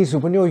the thing is that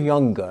when you're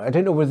younger, I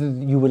don't know whether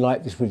you were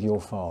like this with your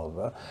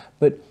father,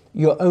 but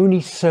you're only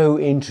so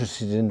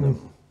interested in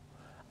them.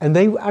 And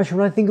they, actually,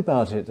 when I think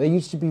about it, they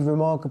used to be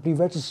remarkably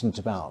reticent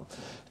about.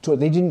 So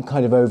they didn't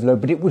kind of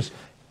overload, but it was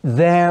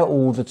there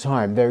all the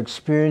time. Their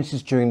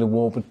experiences during the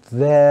war were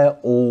there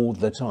all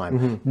the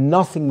time.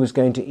 Nothing was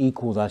going to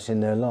equal that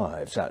in their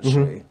lives,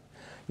 actually.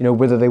 You know,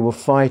 whether they were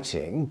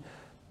fighting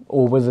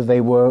or whether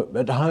they were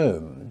at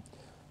home.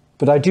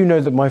 But I do know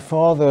that my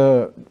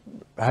father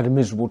had a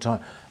miserable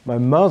time. My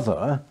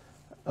mother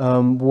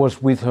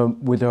was with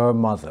her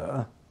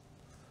mother.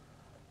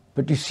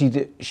 But you see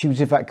that she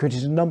was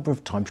evacuated a number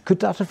of times. Could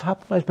that have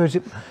happened? I suppose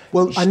it.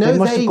 Well, I know they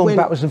must have gone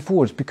backwards and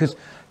forwards because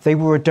they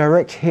were a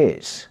direct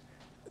hit.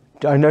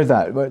 I know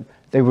that, but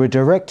they were a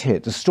direct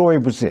hit. The story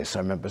was this. I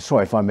remember.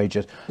 Sorry if I may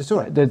just. It's all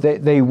right.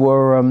 They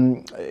were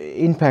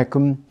in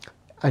Peckham,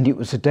 and it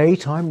was a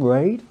daytime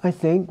raid, I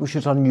think, which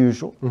is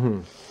unusual.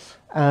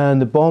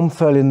 And the bomb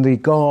fell in the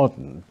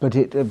garden, but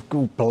it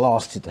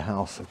blasted the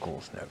house, of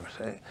course, and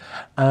everything.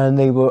 And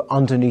they were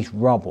underneath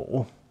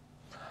rubble.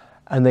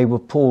 And they were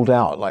pulled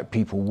out like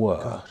people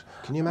were. God,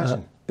 can you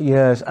imagine?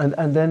 Yes,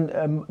 and then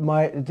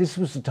this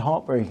was the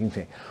heartbreaking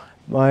thing.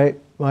 My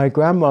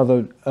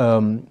grandmother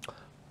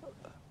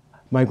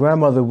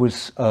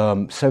was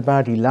so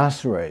badly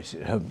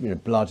lacerated, her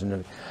blood and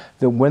everything,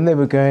 that when they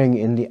were going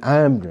in the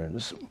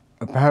ambulance,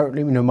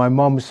 apparently, my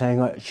mum was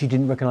saying she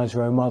didn't recognise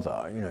her own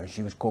mother.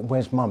 She was called,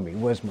 "Where's mummy?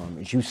 Where's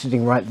mummy?" She was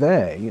sitting right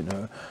there,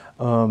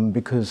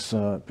 because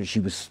but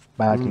she was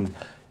badly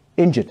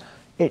injured.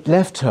 it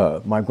left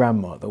her, my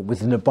grandmother,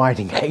 with an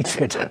abiding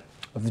hatred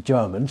of the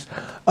Germans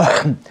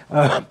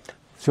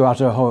throughout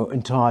her whole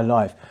entire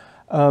life.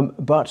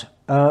 But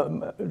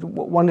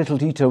one little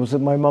detail was that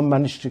my mum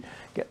managed to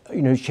get,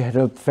 she had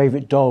a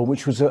favourite doll,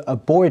 which was a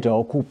boy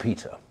doll called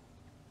Peter.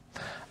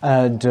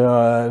 And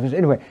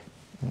anyway,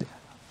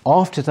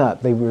 after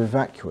that they were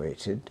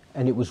evacuated,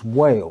 and it was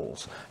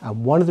Wales.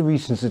 And one of the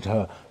reasons that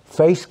her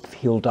face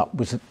healed up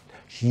was that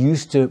she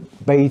used to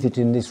bathe it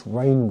in this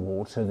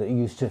rainwater that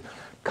used to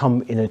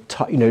come in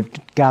a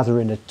gather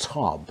in a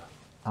tub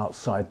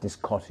outside this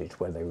cottage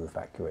where they were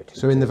evacuated.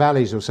 So in the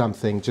valleys or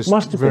something, just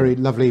Must have very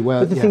been. lovely.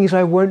 Well, but the thing is,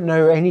 I won't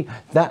know any.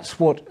 That's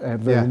what I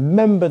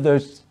remember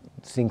those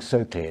things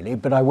so clearly,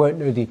 but I won't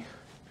know the.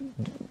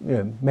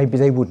 Maybe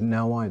they wouldn't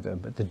now either,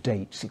 but the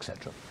dates,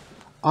 etc.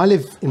 I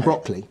live in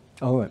Brockley,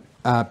 Right.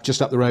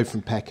 just up the road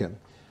from Peckham.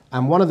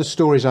 And one of the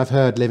stories I've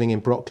heard living in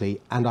Brockley,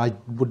 and I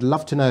would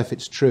love to know if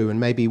it's true, and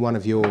maybe one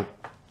of your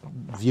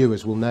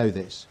viewers will know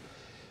this,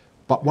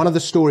 but one of the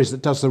stories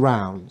that does the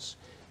rounds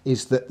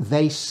is that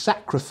they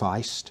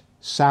sacrificed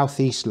South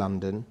East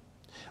London.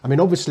 I mean,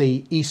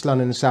 obviously, East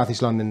London and South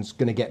East London's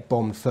going to get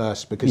bombed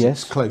first because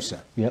it's closer.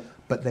 Yep.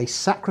 But they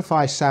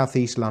sacrificed South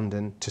East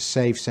London to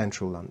save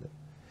Central London.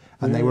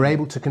 And they were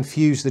able to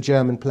confuse the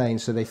German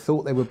planes, so they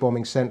thought they were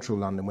bombing Central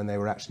London when they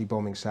were actually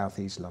bombing South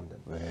East London.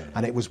 Really?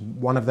 And it was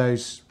one of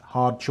those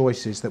hard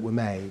choices that were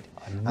made.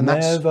 I've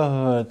never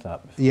heard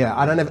that before. Yeah,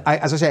 I don't know.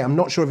 As I say, I'm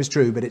not sure if it's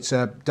true, but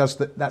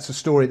that's a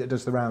story that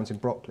does the rounds in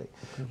Brockley.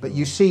 But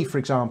you see, for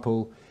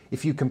example,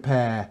 if you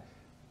compare,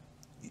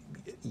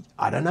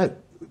 I don't know,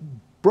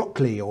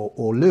 Brockley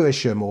or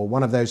Lewisham or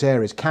one of those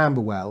areas,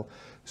 Camberwell,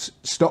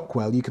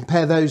 Stockwell, you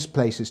compare those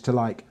places to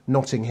like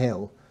Notting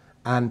Hill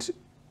and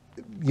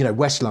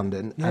West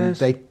London, and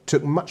they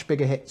took much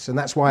bigger hits, and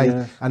that's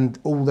why. And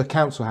all the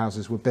council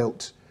houses were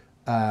built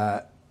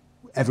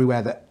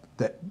everywhere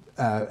that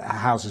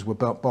houses were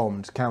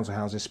bombed. Council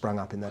houses sprung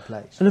up in their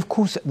place. And of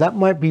course, that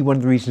might be one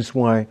of the reasons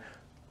why,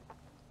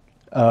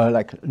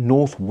 like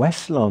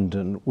northwest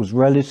London was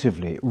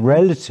relatively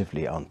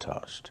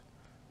untouched.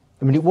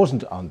 I mean, it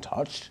wasn't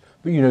untouched,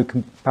 but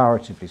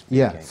comparatively speaking.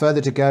 Yeah,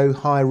 further to go,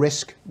 higher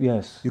risk.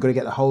 Yes, you've got to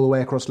get the whole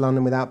way across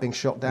London without being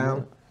shot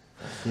down.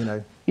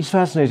 It's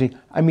fascinating.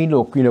 I mean,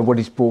 look, what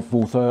is brought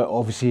forth,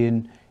 obviously,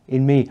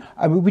 in me.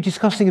 I mean, we were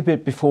discussing a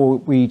bit before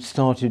we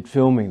started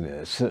filming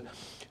this. I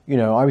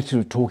was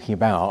sort of talking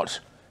about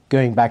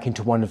going back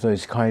into one of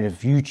those kind of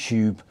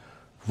YouTube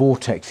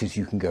vortexes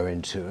you can go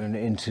into, and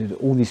into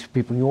all these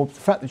people. The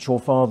fact that your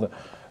father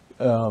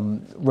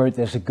wrote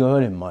 "There's a Girl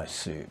in My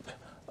Soup."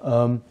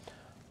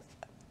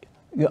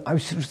 I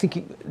was sort of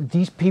thinking,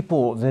 these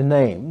people, their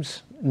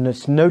names, and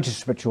it's no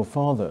disrespect to your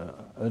father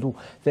at all,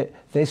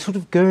 they're sort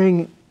of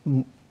going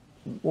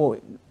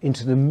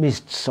into the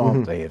mists,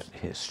 aren't they, of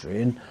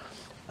history?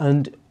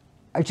 And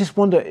I just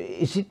wonder,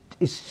 is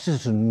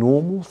this a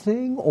normal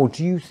thing, or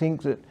do you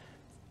think that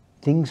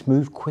things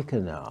move quicker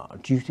now?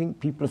 Do you think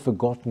people have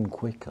forgotten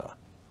quicker?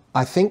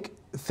 I think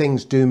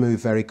things do move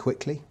very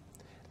quickly,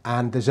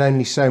 and there's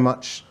only so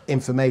much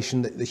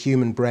information that the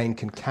human brain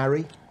can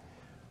carry.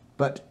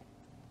 But,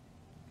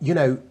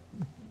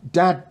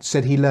 Dad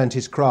said he learned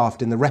his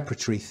craft in the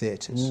repertory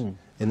theatres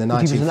in the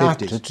 1950s. He was an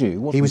actor too,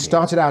 wasn't he? He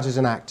started out as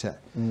an actor,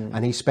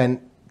 and he spent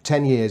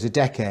 10 years, a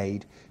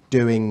decade,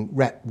 doing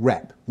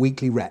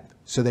weekly rep.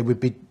 So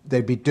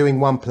they'd be doing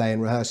one play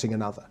and rehearsing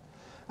another.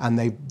 And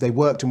they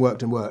worked and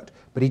worked and worked.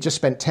 But he just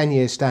spent 10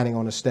 years standing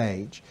on a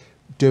stage,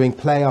 doing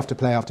play after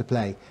play after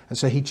play. And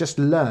so he just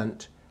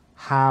learnt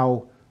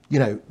how,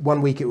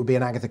 1 week it would be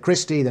an Agatha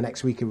Christie, the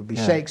next week it would be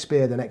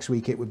Shakespeare, the next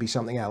week it would be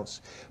something else.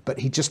 But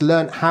he just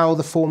learnt how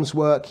the forms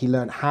work, he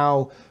learnt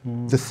how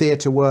the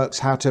theatre works,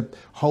 how to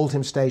hold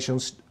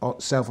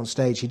himself on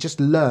stage. He just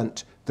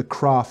learnt the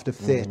craft of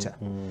theatre.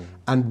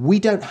 And we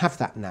don't have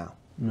that now.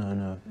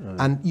 No.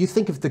 And you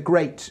think of the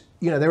great,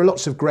 there are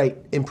lots of great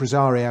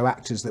impresario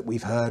actors that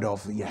we've heard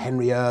of,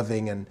 Henry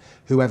Irving and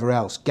whoever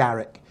else,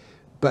 Garrick.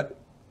 But,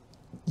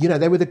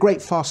 they were the great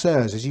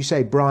farceurs, as you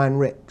say, Brian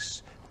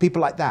Ricks,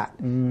 people like that.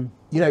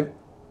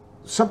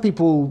 Some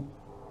people,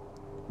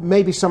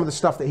 maybe some of the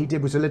stuff that he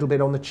did was a little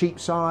bit on the cheap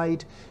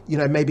side.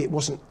 Maybe it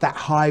wasn't that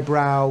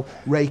highbrow,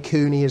 Ray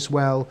Cooney as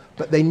well,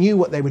 but they knew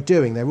what they were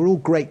doing. They were all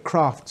great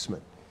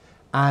craftsmen.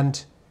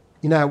 And,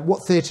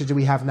 what theatre do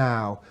we have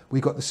now?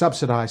 We've got the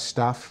subsidised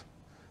stuff,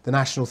 the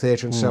National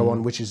Theatre and so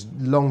on, which has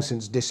long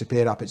since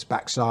disappeared up its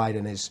backside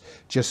and is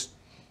just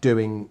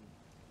doing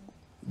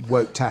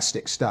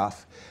woke-tastic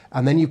stuff.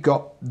 And then you've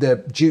got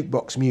the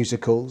jukebox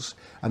musicals,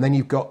 and then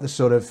you've got the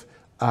sort of,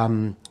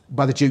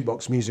 by the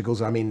jukebox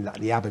musicals, I mean like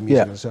the ABBA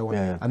musical and so on.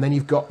 And then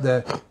you've got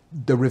the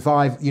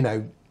revive,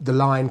 the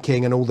Lion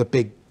King and all the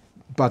big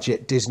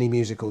budget Disney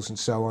musicals and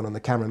so on, and the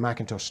Cameron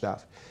Mackintosh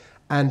stuff.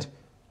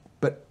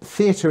 But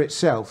theatre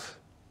itself,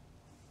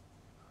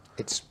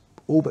 it's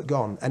all but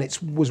gone. And it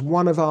was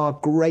one of our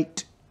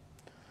great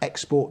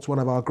exports, one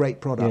of our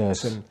great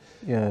products.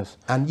 Yes.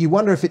 And you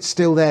wonder if it's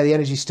still there, the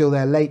energy's still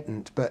there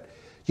latent. But,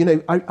 You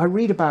know, I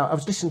read about, I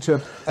was listening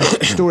to a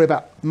story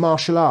about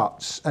martial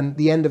arts and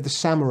the end of the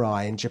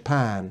samurai in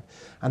Japan,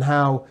 and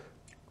how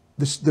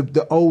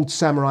the old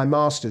samurai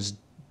masters,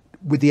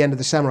 with the end of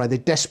the samurai, they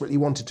desperately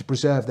wanted to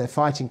preserve their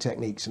fighting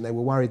techniques, and they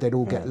were worried they'd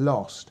all get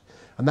lost.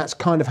 And that's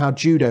kind of how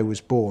judo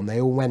was born. They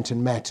all went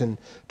and met and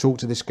talked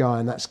to this guy,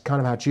 and that's kind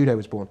of how judo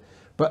was born.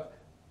 But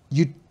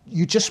you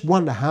just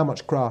wonder how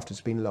much craft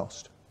has been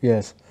lost.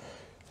 Yes.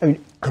 I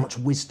mean, how much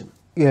wisdom.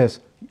 Yes.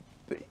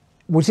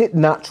 Was it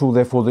natural,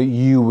 therefore, that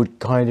you would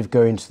kind of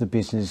go into the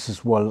business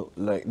as well,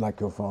 like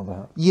your father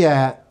had?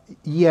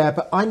 Yeah,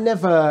 but I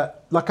never,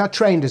 like, I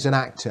trained as an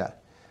actor,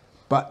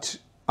 but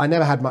I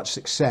never had much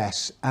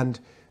success. And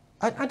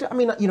I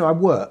mean, you know, I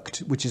worked,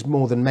 which is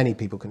more than many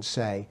people can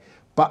say,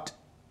 but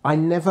I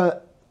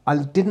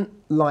didn't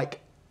like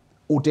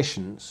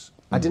auditions.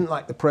 I didn't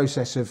like the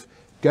process of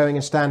going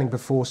and standing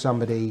before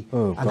somebody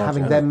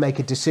having them make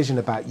a decision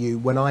about you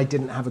when I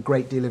didn't have a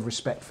great deal of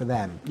respect for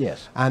them.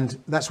 Yes.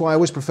 And that's why I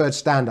always preferred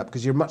stand-up,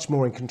 because you're much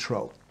more in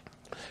control.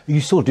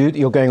 You still do?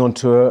 You're going on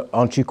tour,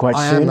 aren't you, quite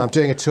soon? I'm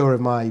doing a tour of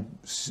my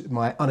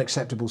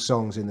unacceptable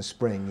songs in the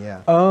spring,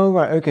 yeah. Oh,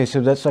 right, OK, so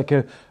that's like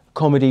a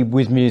comedy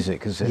with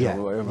music, is it? Yeah,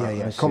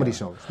 comedy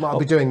songs. Well, I'll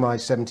be doing my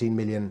 17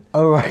 million...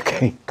 Oh, right,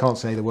 OK. Can't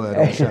say the word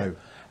on the show.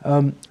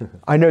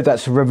 I know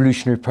that's a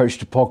revolutionary approach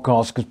to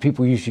podcasts, because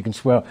people usually can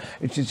swear.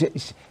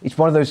 It's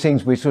one of those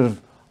things we're sort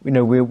of, you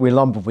know, we're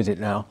lumbered with it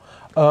now.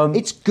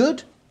 It's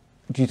good.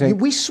 Do you think?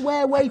 We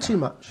swear way too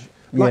much.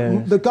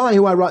 Like, the guy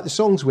who I write the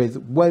songs with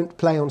won't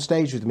play on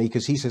stage with me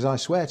because he says I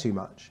swear too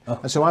much.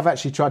 And so I've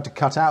actually tried to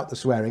cut out the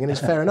swearing, and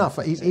it's fair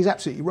enough. He's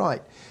absolutely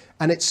right.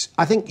 And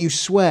I think you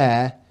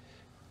swear,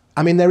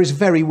 I mean, there is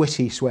very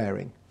witty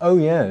swearing. Oh,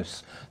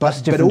 yes.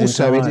 But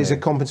also it is a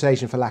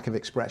compensation for lack of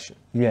expression.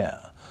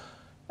 Yeah.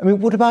 I mean,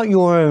 what about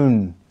your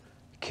own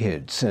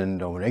kids and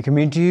Dominic? I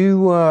mean,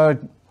 do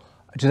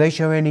they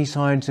show any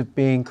signs of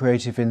being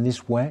creative in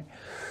this way?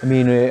 I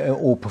mean,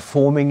 or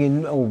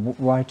performing or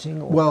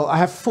writing? Or? Well, I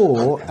have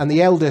 4, and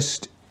the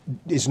eldest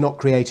is not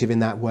creative in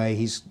that way.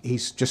 He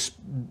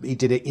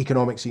did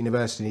economics at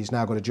university, and he's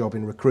now got a job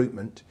in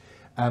recruitment.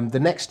 The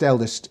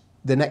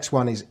next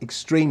one is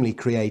extremely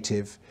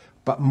creative,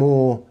 but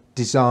more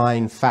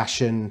design,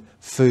 fashion,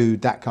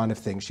 food, that kind of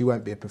thing. She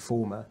won't be a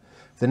performer.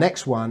 The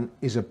next one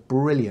is a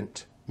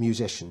brilliant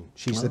musician.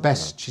 She's the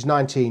best. She's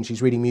 19.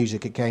 She's reading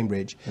music at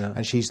Cambridge,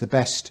 and she's the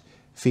best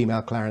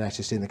female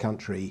clarinetist in the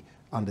country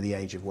under the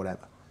age of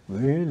whatever.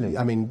 Really?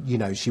 I mean, you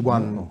know, she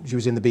won. Oh. She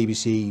was in the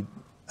BBC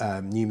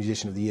New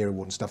Musician of the Year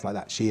award and stuff like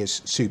that. She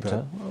is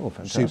super,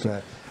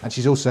 super. And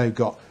she's also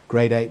got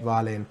grade 8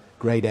 violin,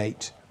 grade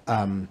 8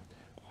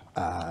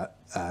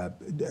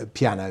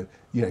 piano.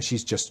 You know,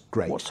 she's just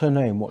great. What's her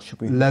name? What should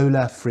we?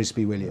 Lola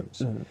Frisbee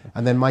Williams.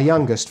 And then my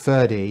youngest,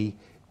 Ferdy,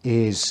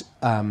 is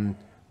the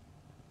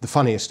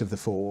funniest of the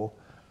 4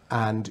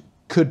 and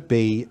could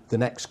be the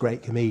next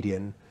great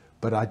comedian,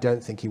 but I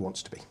don't think he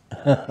wants to be.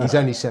 He's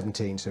only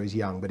 17, so he's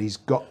young, but he's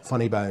got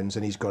funny bones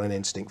and he's got an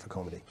instinct for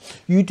comedy.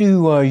 You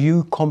do,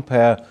 you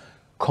compare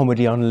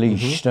Comedy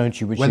Unleashed, don't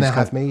you? Which when they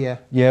have me, yeah.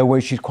 Yeah,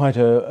 which is quite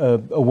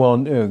a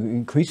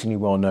increasingly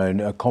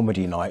well-known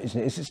comedy night,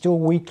 isn't it? Is it still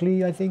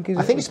weekly, I think?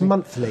 I think it's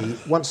monthly,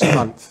 once a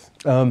month.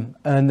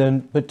 And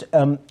then, but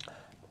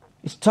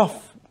it's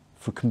tough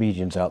for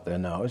comedians out there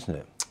now, isn't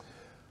it?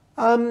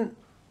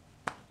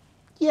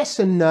 Yes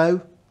and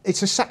no.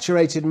 It's a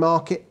saturated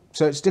market,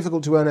 so it's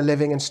difficult to earn a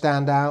living and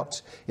stand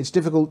out. It's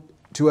difficult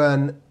to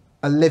earn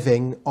a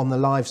living on the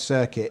live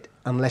circuit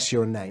unless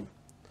you're a name.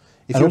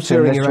 If and you're also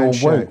touring unless your own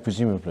you're woke, show,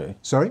 presumably.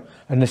 Sorry?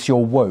 Unless you're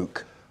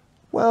woke.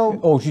 Well,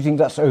 or do you think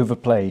that's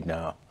overplayed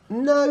now?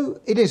 No,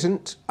 it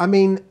isn't. I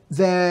mean,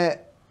 most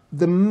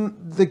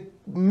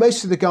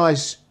of the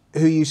guys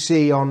who you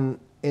see on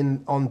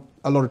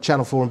a lot of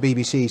Channel 4 and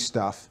BBC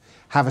stuff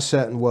have a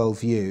certain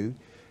worldview.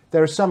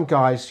 There are some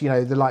guys, you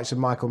know, the likes of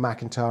Michael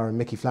McIntyre and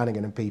Mickey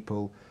Flanagan and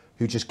people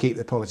who just keep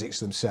their politics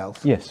to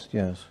themselves. Yes,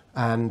 yes.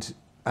 And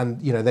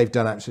you know, they've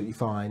done absolutely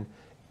fine.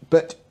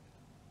 But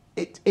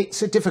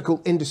it's a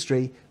difficult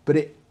industry, but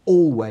it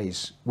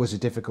always was a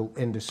difficult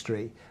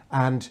industry.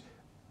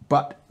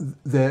 But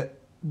the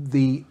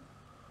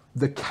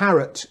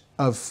carrot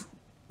of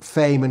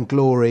fame and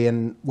glory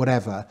and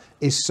whatever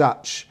is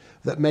such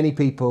that many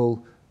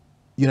people,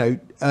 you know,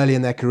 early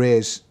in their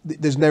careers,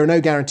 there are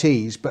no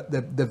guarantees, but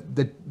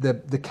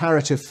the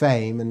carrot of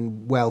fame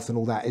and wealth and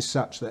all that is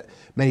such that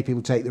many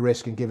people take the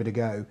risk and give it a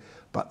go.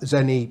 But there's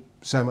only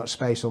so much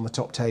space on the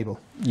top table.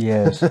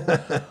 Yes.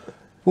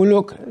 Well,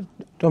 look,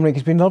 Dominic,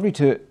 it's been lovely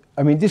to...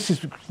 I mean, this has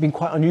been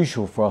quite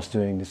unusual for us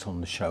doing this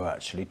on the show,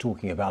 actually,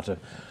 talking about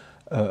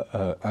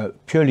a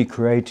purely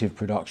creative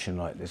production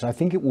like this. I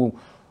think it will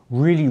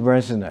really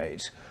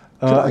resonate.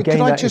 Could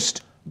I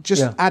just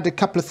add a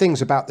couple of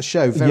things about the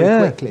show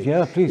very quickly?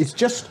 Yeah, please. It's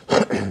just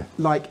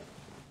like,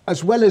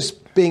 as well as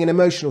being an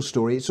emotional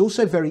story, it's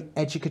also very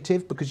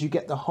educative because you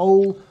get the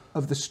whole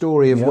of the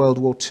story of World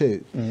War II.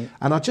 Mm-hmm.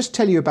 And I'll just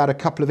tell you about a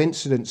couple of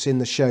incidents in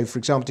the show. For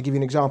example, to give you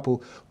an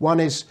example, one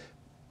is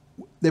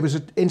there was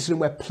an incident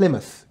where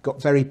Plymouth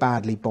got very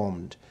badly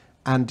bombed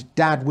and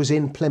Dad was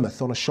in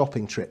Plymouth on a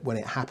shopping trip when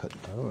it happened.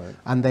 Oh, right.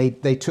 And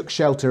they took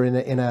shelter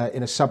in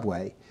a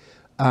subway.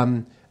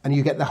 And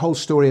you get the whole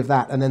story of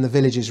that, and then the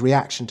village's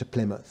reaction to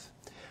Plymouth.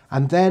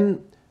 And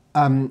then,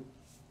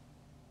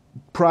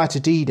 prior to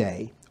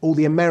D-Day, all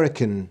the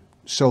American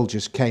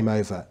soldiers came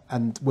over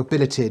and were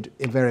billeted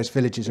in various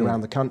villages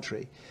around the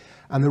country.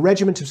 And the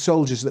regiment of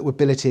soldiers that were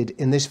billeted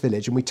in this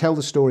village, and we tell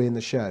the story in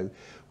the show,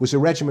 was a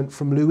regiment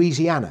from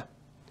Louisiana.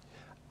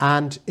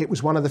 And it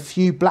was one of the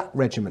few black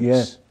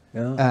regiments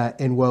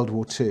in World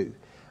War II.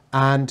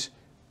 And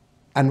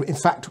in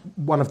fact,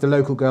 one of the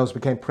local girls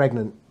became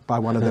pregnant by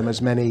one of them,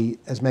 as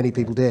many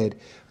people did.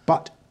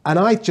 And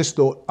I just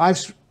thought,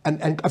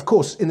 and of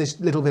course, in this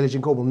little village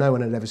in Cornwall, no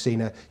one had ever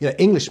seen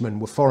Englishmen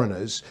were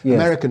foreigners,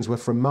 Americans were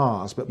from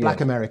Mars, but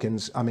black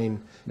Americans, I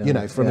mean,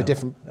 from a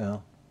different,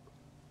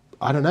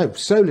 I don't know,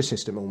 solar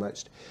system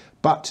almost.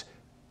 But,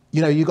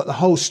 you got the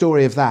whole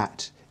story of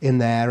that in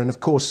there. And of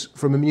course,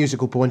 from a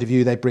musical point of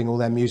view, they bring all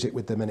their music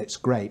with them and it's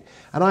great.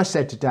 And I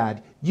said to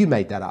Dad, you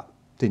made that up,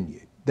 didn't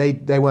you?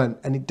 They weren't,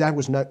 and Dad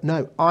was,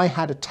 no, I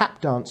had a tap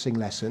dancing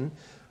lesson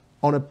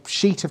on a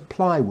sheet of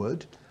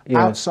plywood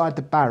outside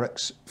the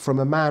barracks from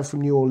a man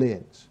from New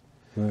Orleans.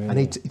 Really? And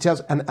he tells,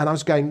 and I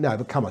was going, no,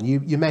 but come on,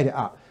 you made it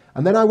up.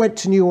 And then I went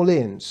to New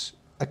Orleans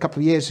a couple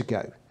of years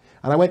ago,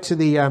 and I went to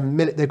the,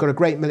 they've got a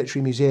great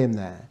military museum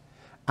there.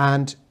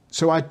 And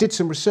so I did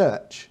some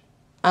research,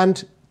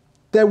 and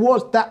there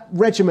was, that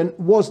regiment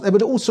was, there were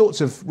all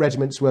sorts of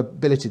regiments were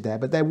billeted there,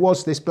 but there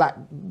was this black,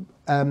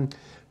 the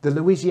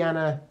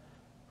Louisiana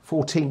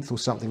 14th or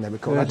something they were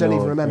called. I don't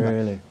even remember.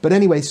 Really? But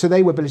anyway, so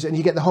they were billeted, and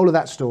you get the whole of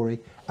that story.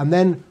 And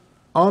then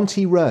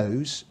Auntie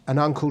Rose and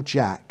Uncle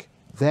Jack,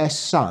 their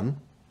son,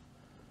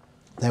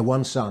 their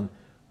one son,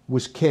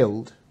 was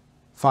killed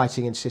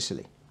fighting in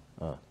Sicily.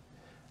 Oh.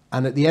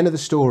 And at the end of the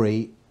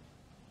story,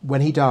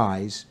 when he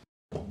dies,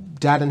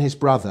 Dad and his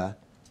brother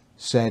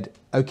said,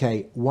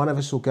 okay, one of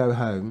us will go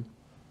home,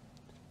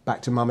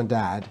 back to Mum and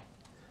Dad,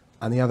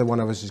 and the other one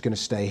of us is going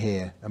to stay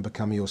here and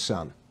become your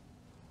son.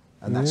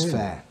 And that's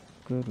fair.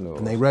 Good Lord.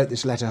 And they wrote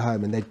this letter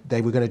home, and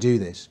they were going to do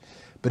this.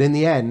 But in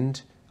the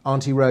end,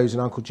 Auntie Rose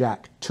and Uncle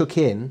Jack took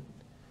in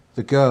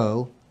the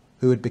girl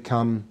who had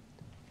become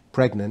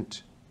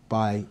pregnant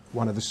by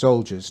one of the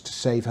soldiers to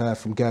save her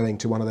from going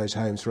to one of those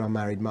homes for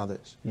unmarried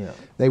mothers. Yeah.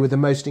 They were the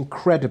most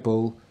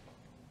incredible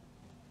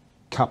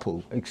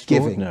couple,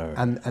 giving.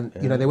 And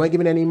they weren't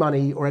given any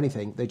money or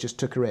anything. They just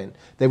took her in.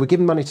 They were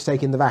given money to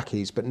take in the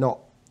Evacuees, but not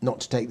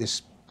to take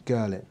this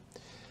girl in.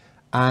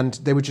 And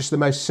they were just the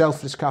most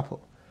selfless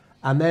couple.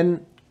 And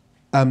then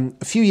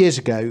a few years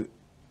ago,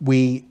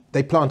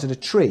 they planted a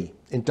tree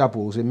in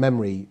Dubwalls in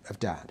memory of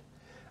Dad.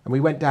 And we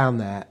went down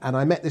there, and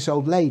I met this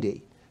old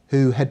lady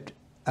who had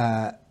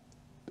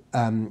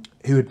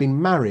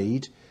been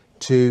married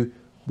to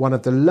one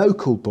of the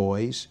local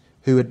boys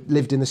who had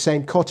lived in the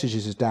same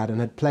cottages as Dad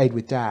and had played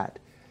with Dad.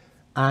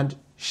 And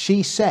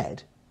she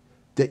said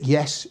that,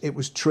 yes, it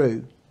was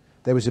true.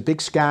 There was a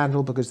big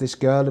scandal because this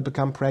girl had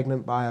become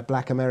pregnant by a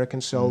black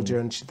American soldier,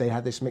 and they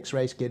had this mixed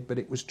race kid, but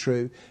it was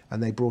true,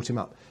 and they brought him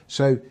up.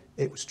 So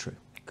it was true.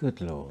 Good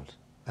Lord.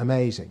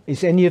 Amazing.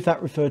 Is any of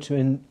that referred to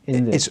in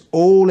this? It's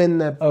all in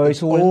the... Oh,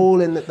 it's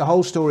all in the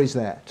whole story's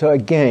there. So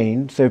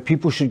again, so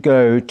people should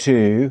go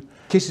to...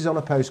 Kisses on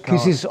a Postcard.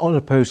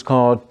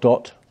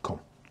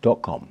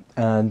 kissesonapostcard.com.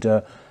 And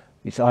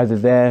it's either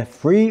there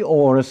free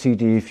or on a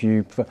CD if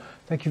you prefer.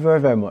 Thank you very,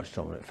 very much,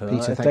 Dominic, for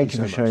Peter, that. thank you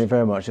so for sharing much. it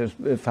very much.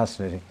 It's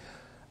fascinating.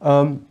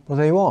 Well,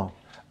 there you are.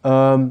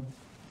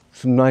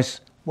 Some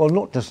nice, well,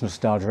 not just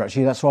nostalgia,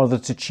 actually. That's rather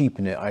to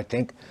cheapen it, I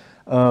think.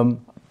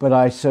 But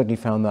I certainly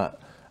found that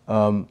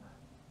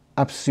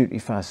absolutely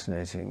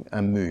fascinating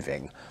and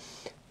moving.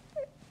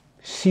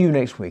 See you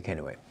next week,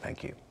 anyway.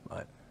 Thank you.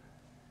 Bye.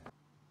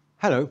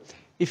 Hello.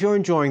 If you're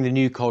enjoying the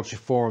New Culture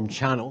Forum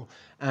channel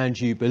and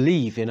you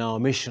believe in our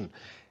mission,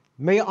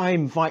 may I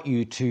invite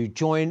you to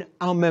join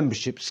our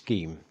membership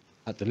scheme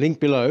at the link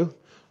below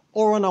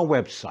or on our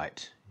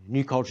website,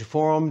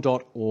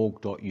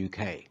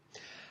 newcultureforum.org.uk.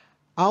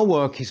 Our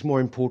work is more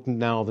important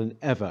now than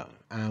ever,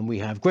 and we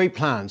have great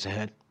plans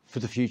ahead for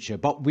the future,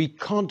 but we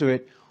can't do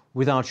it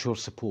without your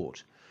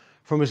support.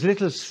 From as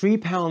little as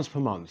 £3 per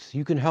month,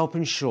 you can help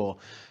ensure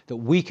that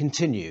we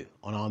continue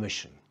on our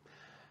mission.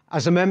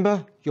 As a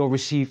member, you'll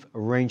receive a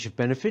range of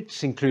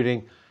benefits,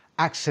 including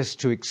access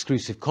to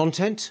exclusive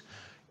content,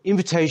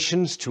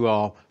 invitations to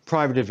our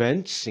private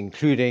events,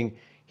 including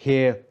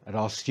here at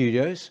our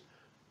studios,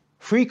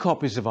 free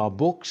copies of our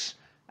books,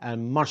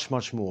 and much,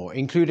 much more,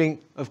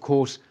 including, of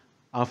course,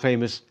 our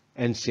famous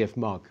NCF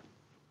mug.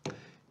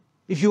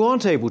 If you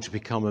aren't able to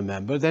become a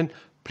member, then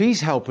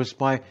please help us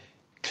by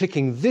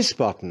clicking this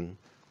button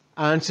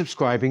and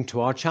subscribing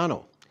to our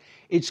channel.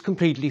 It's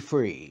completely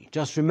free.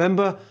 Just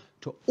remember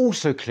to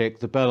also click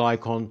the bell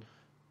icon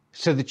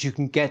so that you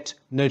can get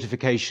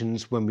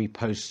notifications when we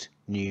post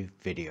new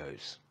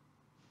videos.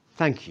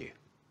 Thank you.